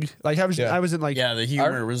young. Like I was, Yeah. I wasn't like. Yeah, the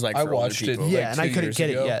humor was like I for older watched it. people. Yeah, like, and I 2 couldn't years get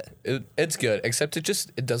it ago. yet. It's good, except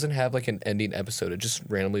it doesn't have like an ending episode. It just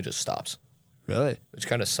randomly just stops, Really? which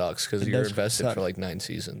kind of sucks because It you're does invested suck. for like 9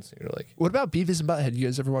 seasons. You're like, What about Beavis and Butthead? You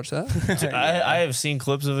guys ever watch that? I have seen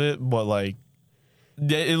clips of it, but like,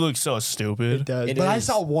 it looks so stupid. It does. It But I is.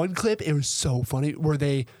 saw one clip. It was so funny where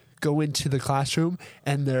they go into the classroom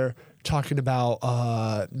and they're talking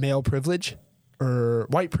about male privilege or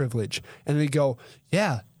white privilege, and they go,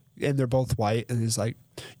 "Yeah," and they're both white, and it's like,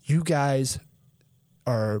 "You guys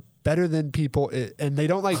are better than people," and they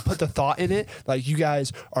don't like put the thought in it. Like, you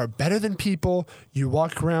guys are better than people. You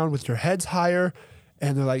walk around with your heads higher,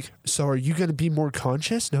 and they're like, "So are you going to be more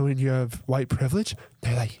conscious knowing you have white privilege?"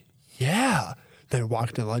 They're like, "Yeah." They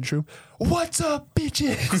walked in the lunchroom. What's up,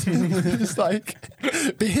 bitches? It's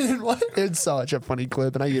like, being what? It's such a funny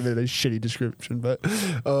clip, and I give it a shitty description, but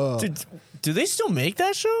Do they still make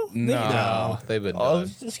that show? no, they've been I done.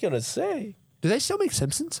 was just gonna say. do they still make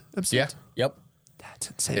Simpsons episodes? Yeah, Yep.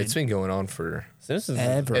 That's insane. it's been going on for. Simpsons.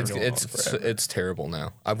 Ever. It's terrible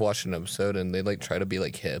now. I've watched an episode and they like try to be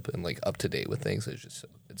like hip and like up to date with things. It's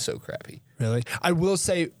so crappy. Really? I will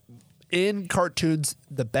say, in cartoons,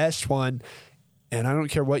 the best one, and I don't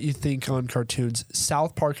care what you think on cartoons,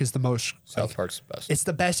 South Park is the most. South Park's the best. It's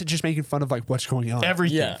the best at just making fun of like what's going on.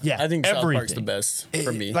 Everything. Yeah. Yeah, I think South Park's everything. the best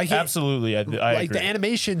for me. Like Absolutely, I like agree. the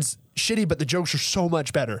animation's shitty, but the jokes are so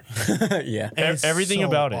much better. yeah. And it's Everything so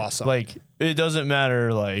about awesome. it, like it doesn't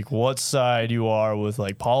matter like what side you are with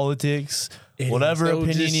like politics, whatever They'll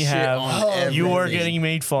opinion just you shit have, on you are everything. getting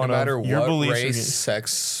made no fun matter of. Your what beliefs are race, getting-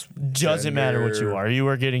 sex, doesn't matter what you gender, are. You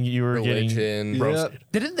are getting religion. getting Yeah. roasted.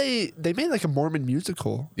 Didn't they made like a Mormon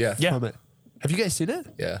musical Yeah. Yeah. from it? Have you guys seen it?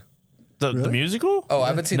 Yeah. The Really? musical? Oh, I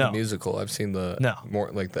haven't seen No. the musical. I've seen the No. more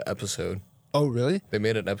like the episode. Oh, really? They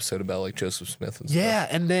made an episode about like Joseph Smith and Yeah,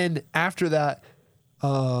 stuff. and then after that,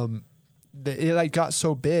 it like got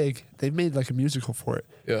so big, they made like a musical for it.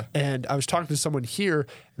 Yeah. And I was talking to someone here,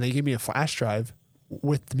 and they gave me a flash drive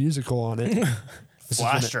with the musical on it. This is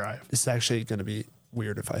Flash gonna- drive. It's actually going to be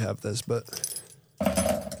weird if I have this, but did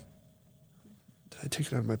I take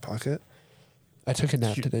it out of my pocket? I took a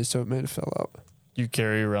nap today, so it might have fell out. You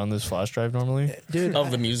carry around this flash drive normally? Dude,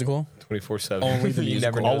 Of the musical. 24/7. Only the You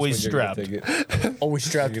never musical. know Always when you're gonna strapped. take it. Always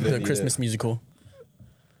strapped You're to gonna the need Christmas it. musical.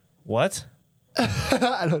 What?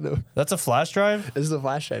 I don't know. That's a flash drive? This is a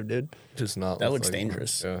flash drive, dude. Just not. That with, looks like,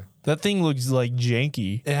 dangerous. Yeah. That thing looks like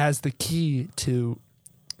janky. It has the key to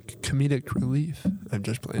comedic relief. I'm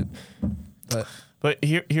just playing. But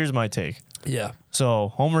Here's my take. yeah. So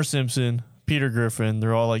Homer Simpson, Peter Griffin,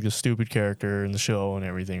 they're all like the stupid character in the show and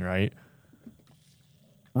everything, right?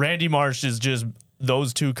 Randy Marsh is just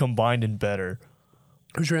those two combined and better.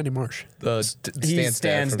 Who's Randy Marsh? He's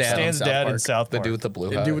Stan's dad. Stan's South dad in Park. South The Park. dude with the blue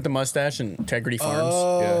The hat. dude with the mustache and Integrity Farms.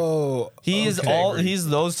 Oh, He is Okay. he's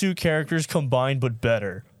those two characters combined but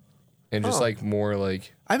better. and just like more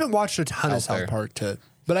like I haven't watched a ton of Out South there. Park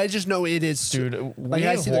but I just know it is. Dude, like, we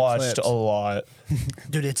I have see the watched clips. a lot.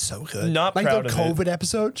 Dude, it's so good. Not like proud the of it. COVID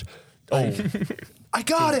episodes. Oh, I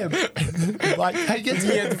got him. Like I get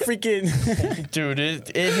Yeah, the freaking. dude,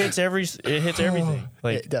 it hits everything.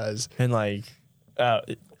 Like it does. and like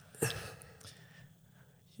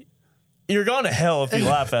you're going to hell if you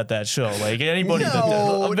laugh at that show. Like anybody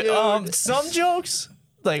No, dude. some jokes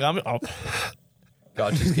like I'm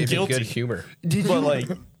God just gave me Guilty. good humor. Did but you, like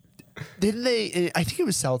didn't they? I think it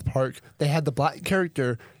was South Park. They had the black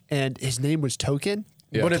character, and his name was Token.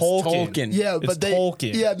 Yeah. But it's Tolkien. Tolkien. Yeah, It's but they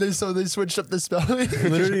Tolkien. Yeah, so they switched up the spelling.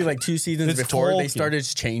 Literally, like 2 seasons It's before, they Tolkien. started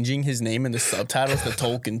changing his name in the subtitles to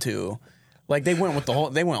Tolkien too. Like they went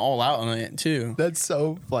all out on it too. That's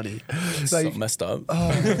so funny. It's so messed up.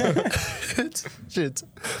 Shit.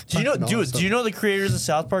 Do you know, dude? Do you know the creators of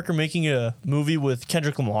South Park are making a movie with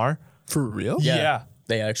Kendrick Lamar? For real? Yeah.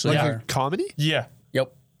 They actually Like are. a comedy? Yeah.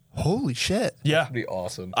 Yep. Holy shit. Yeah. That'd be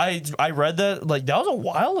awesome. I read that like that was a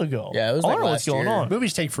while ago. Yeah, it was I like don't know what's last going year. on.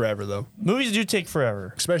 Movies take forever though, Movies do take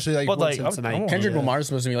forever. especially like But, once like, it's a I night. want- Kendrick Yeah. Lamar's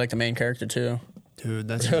supposed to be like the main character too. Dude,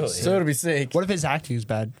 that's Really? insane. So it'll be sick. What if his acting is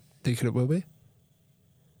bad? Think it will be?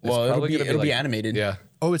 Well, it'll probably be, gonna be it'll be like- animated. Yeah.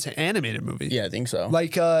 Oh, it's an animated movie. Yeah, I think so.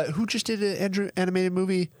 Like who just did an animated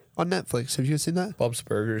movie on Netflix? Have you seen that? Bob's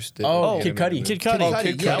Burgers did. Oh, an Kid animated Cudi. Kid movie. Cudi. Oh,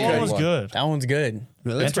 Kid That Cudi. one was good. that one's good.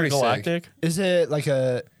 Really? That's pretty sick. Intergalactic. Is it like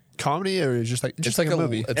a comedy or is it just like It's like a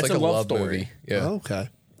movie? It's It's like a a love love story. movie. Yeah. Oh, okay.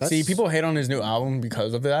 See, people hate on his new album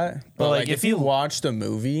because of that. But like, like, if if you you- watch the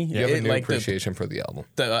movie, You have a it, new like appreciation for the album.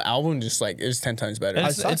 the album just like is 10 times better.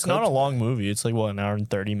 And saw it's not a clips. long movie. It's like what, an hour and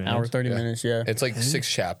 30 minutes. Hour 30 minutes, yeah. It's like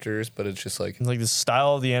 6 chapters, but it's just like. It's like the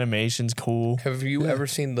style of the animation's cool. Have you ever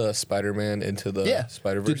seen the Spider-Man Into the Yeah.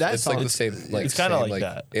 Spider-Verse? Dude, that it's like song- the same. Like it's kinda same, like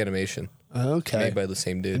that. animation Okay. made by the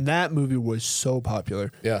same dude. And that movie was so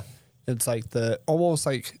popular. Yeah. It's like the almost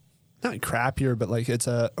like not crappier, but like it's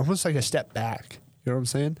almost like a step back. You know what I'm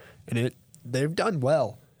saying? And they've done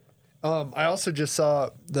well. I also just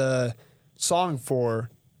saw the song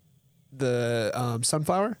for the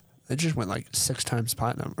Sunflower. It just went like 6 times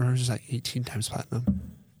platinum, or it was just like 18 times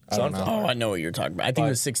platinum. I don't know. Oh, I know what you're talking about. I think it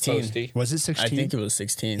was 16. Posty. Was it 16? I think it was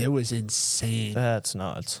 16. It was insane. That's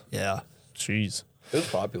nuts. Yeah. Jeez. It was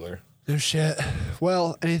popular. No shit.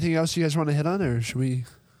 Well, anything else you guys want to hit on, or should we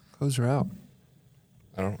close her out?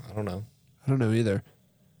 I don't know. I don't know either.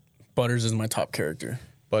 Butters is my top character.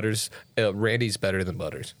 Butters. Randy's better than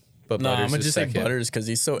Butters. But No, Butters I'm gonna is just second. say Butters because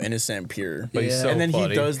he's so innocent and pure. But he's Yeah. so and then funny.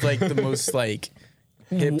 he does like the most like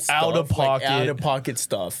hip Out of stuff, like, pocket. out of pocket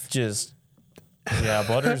stuff. Just yeah,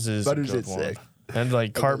 Butters is Butters a good is one. sick. And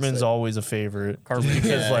like Cartman's sick. always a favorite. Cartman- because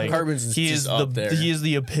yeah, like Cartman's is he just is up there. he is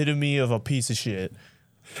the epitome of a piece of shit.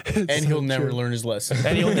 And he'll never learn his lesson.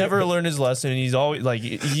 And he'll never learn his lesson. He's always like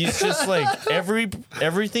he's just like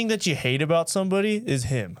everything that you hate about somebody is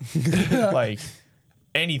him. Like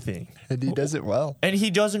anything. And he does it well. And he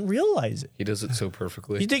doesn't realize it. He does it so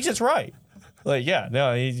perfectly. He thinks it's right. Like, yeah,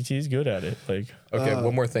 no, he's good at it. Like Okay,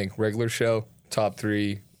 one more thing. Regular show, top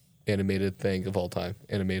 3 animated thing of all time.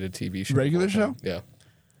 Animated TV show. of Regular all time. show? Yeah.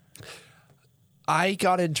 I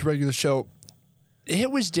got into regular show.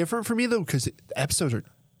 It was different for me though because the episodes are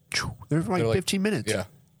they're like They're like- 15 minutes. yeah.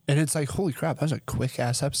 And it's like, holy crap, that was a quick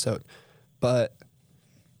ass episode. But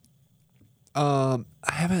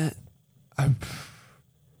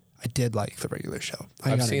I did like the regular show.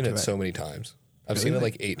 I I've got seen into it so many times. I've seen it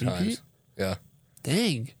Really? like 8 Repeat? times. Yeah.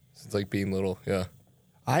 Dang. It's like being little. Yeah.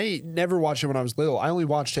 I never watched it when I was little. I only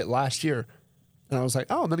watched it last year. And I was like,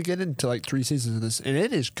 oh, I'm going to get into like 3 seasons of this. And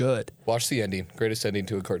it is good. Watch the ending. Greatest ending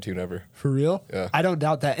to a cartoon ever. For real? Yeah. I don't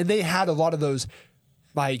doubt that. And they had a lot of those,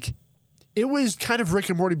 like, it was kind of Rick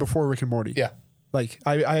and Morty before Rick and Morty. Yeah. Like,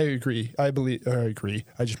 I agree. I agree.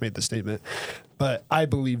 I just made the statement. But I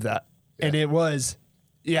believe that. Yeah. And it was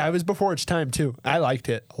before its time, too. I liked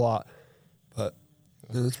it a lot. But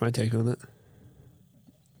yeah, that's my take on it.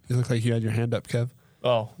 You look like you had your hand up, Kev.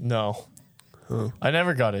 oh no. I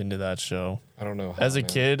never got into that show. I don't know. How, As a man.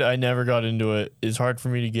 kid, I never got into it. It's hard for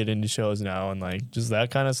me to get into shows now and like just that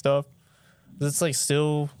kind of stuff. It's like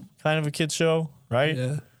still kind of a kid's show, right?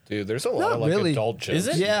 Yeah. Dude, there's a lot Not of like really. adult jokes. Is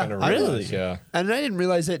it? you Yeah, kinda I realize. really? Yeah. And I didn't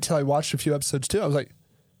realize it until I watched a few episodes, too. I was like,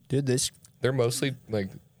 dude, this... They're mostly like,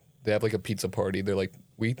 they have like a pizza party. They're like,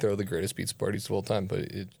 we throw the greatest pizza parties of all time, but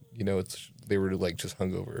they were like just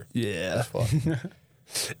hungover. Yeah. As fuck.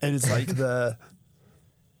 And it's like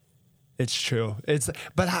it's true.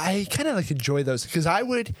 But I kind of like enjoy those because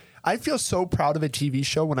I'd feel so proud of a TV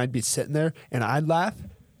show when I'd be sitting there and I'd laugh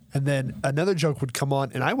and then another joke would come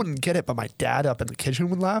on and I wouldn't get it, but my dad up in the kitchen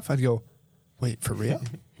would laugh. I'd go, wait, for real?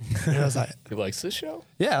 And I was like, He likes this show?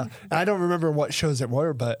 yeah. And I don't remember what shows it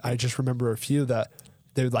were, but I just remember a few that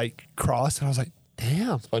they would like cross and I was like,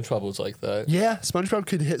 damn. SpongeBob was like that. Yeah, SpongeBob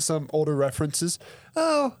could hit some older references.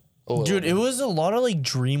 Oh, A little. Dude, it was a lot of like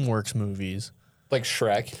DreamWorks movies. Like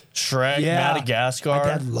Shrek. Shrek, yeah. Madagascar. My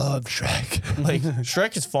dad loved Shrek. Like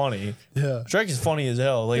Shrek is funny. Yeah. Shrek is funny as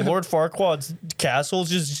hell. Like Lord Farquaad's castle's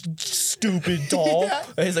just stupid tall.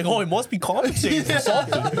 And he's like, oh, he must be compensating for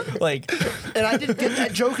something. Like, And I didn't get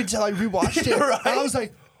that joke until I rewatched it. Right? And I was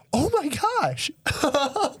like, oh my gosh.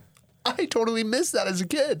 I totally missed that as a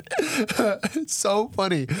kid. It's so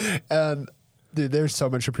funny. And dude, there's so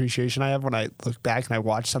much appreciation I have when I look back and I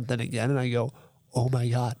watch something again and I go, oh my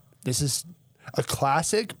God, this is a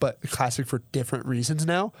classic, but a classic for different reasons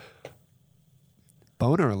now.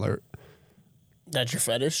 boner alert. That's your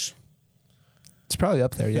fetish? It's probably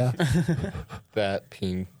up there, yeah. That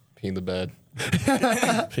peeing the bed.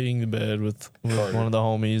 Peeing the bed with one of the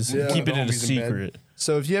homies. Yeah. Keep it One in of a the homies in bed. secret.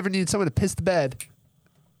 So if you ever need someone to piss the bed,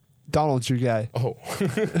 Donald's your guy. Oh.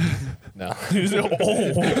 No.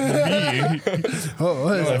 Oh,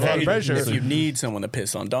 that's a lot of pressure. If you need someone to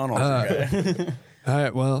piss on, Donald. Okay. All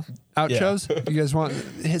right, well, outros. You guys want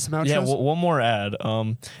to hit some outros? Yeah, one more ad.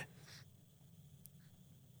 I'm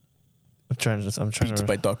trying Beats to.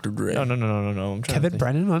 by Dr. Dre. No. I'm trying to Kevin think.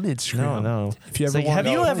 Brennan on Instagram. No. If you It's ever like, want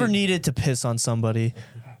have you ever needed to piss on somebody?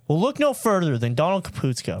 Well, look no further than Donald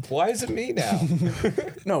Kapustka. Why is it me now?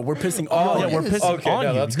 No, we're pissing Oh, all yeah, of we're you. pissing Okay, on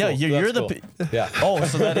no, you. that's Yeah, cool. you're That's the. cool. Yeah. Oh,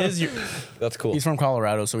 so that is your. That's cool. He's from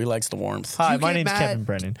Colorado, so he likes the warmth. Hi, You my get name's mad- Kevin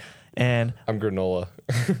Brennan, and I'm granola.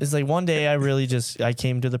 it's like one day I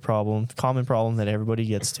came to the common problem that everybody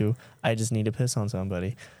gets to. I just need to piss on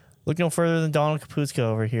somebody. Look no further than Donald Kapustka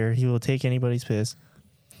over here. He will take anybody's piss.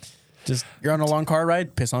 Just You're on a long car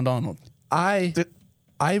ride, piss on Donald. I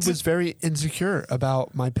was very insecure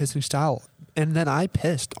about my pissing style, and then I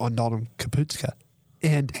pissed on Donald Kaputska,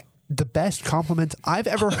 and the best compliment I've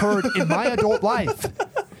ever heard in my adult life,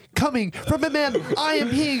 coming from a man I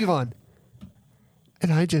am peeing on,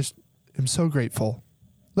 and I just am so grateful.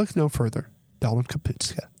 Look no further, Donald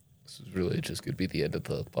Kaputska. This is really just going to be the end of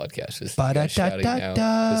the podcast. Just you guys shouting out,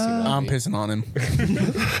 Ba-da-da-da-da. pissing on I'm me. pissing on him.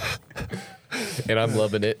 And I'm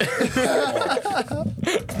loving it.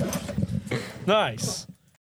 nice.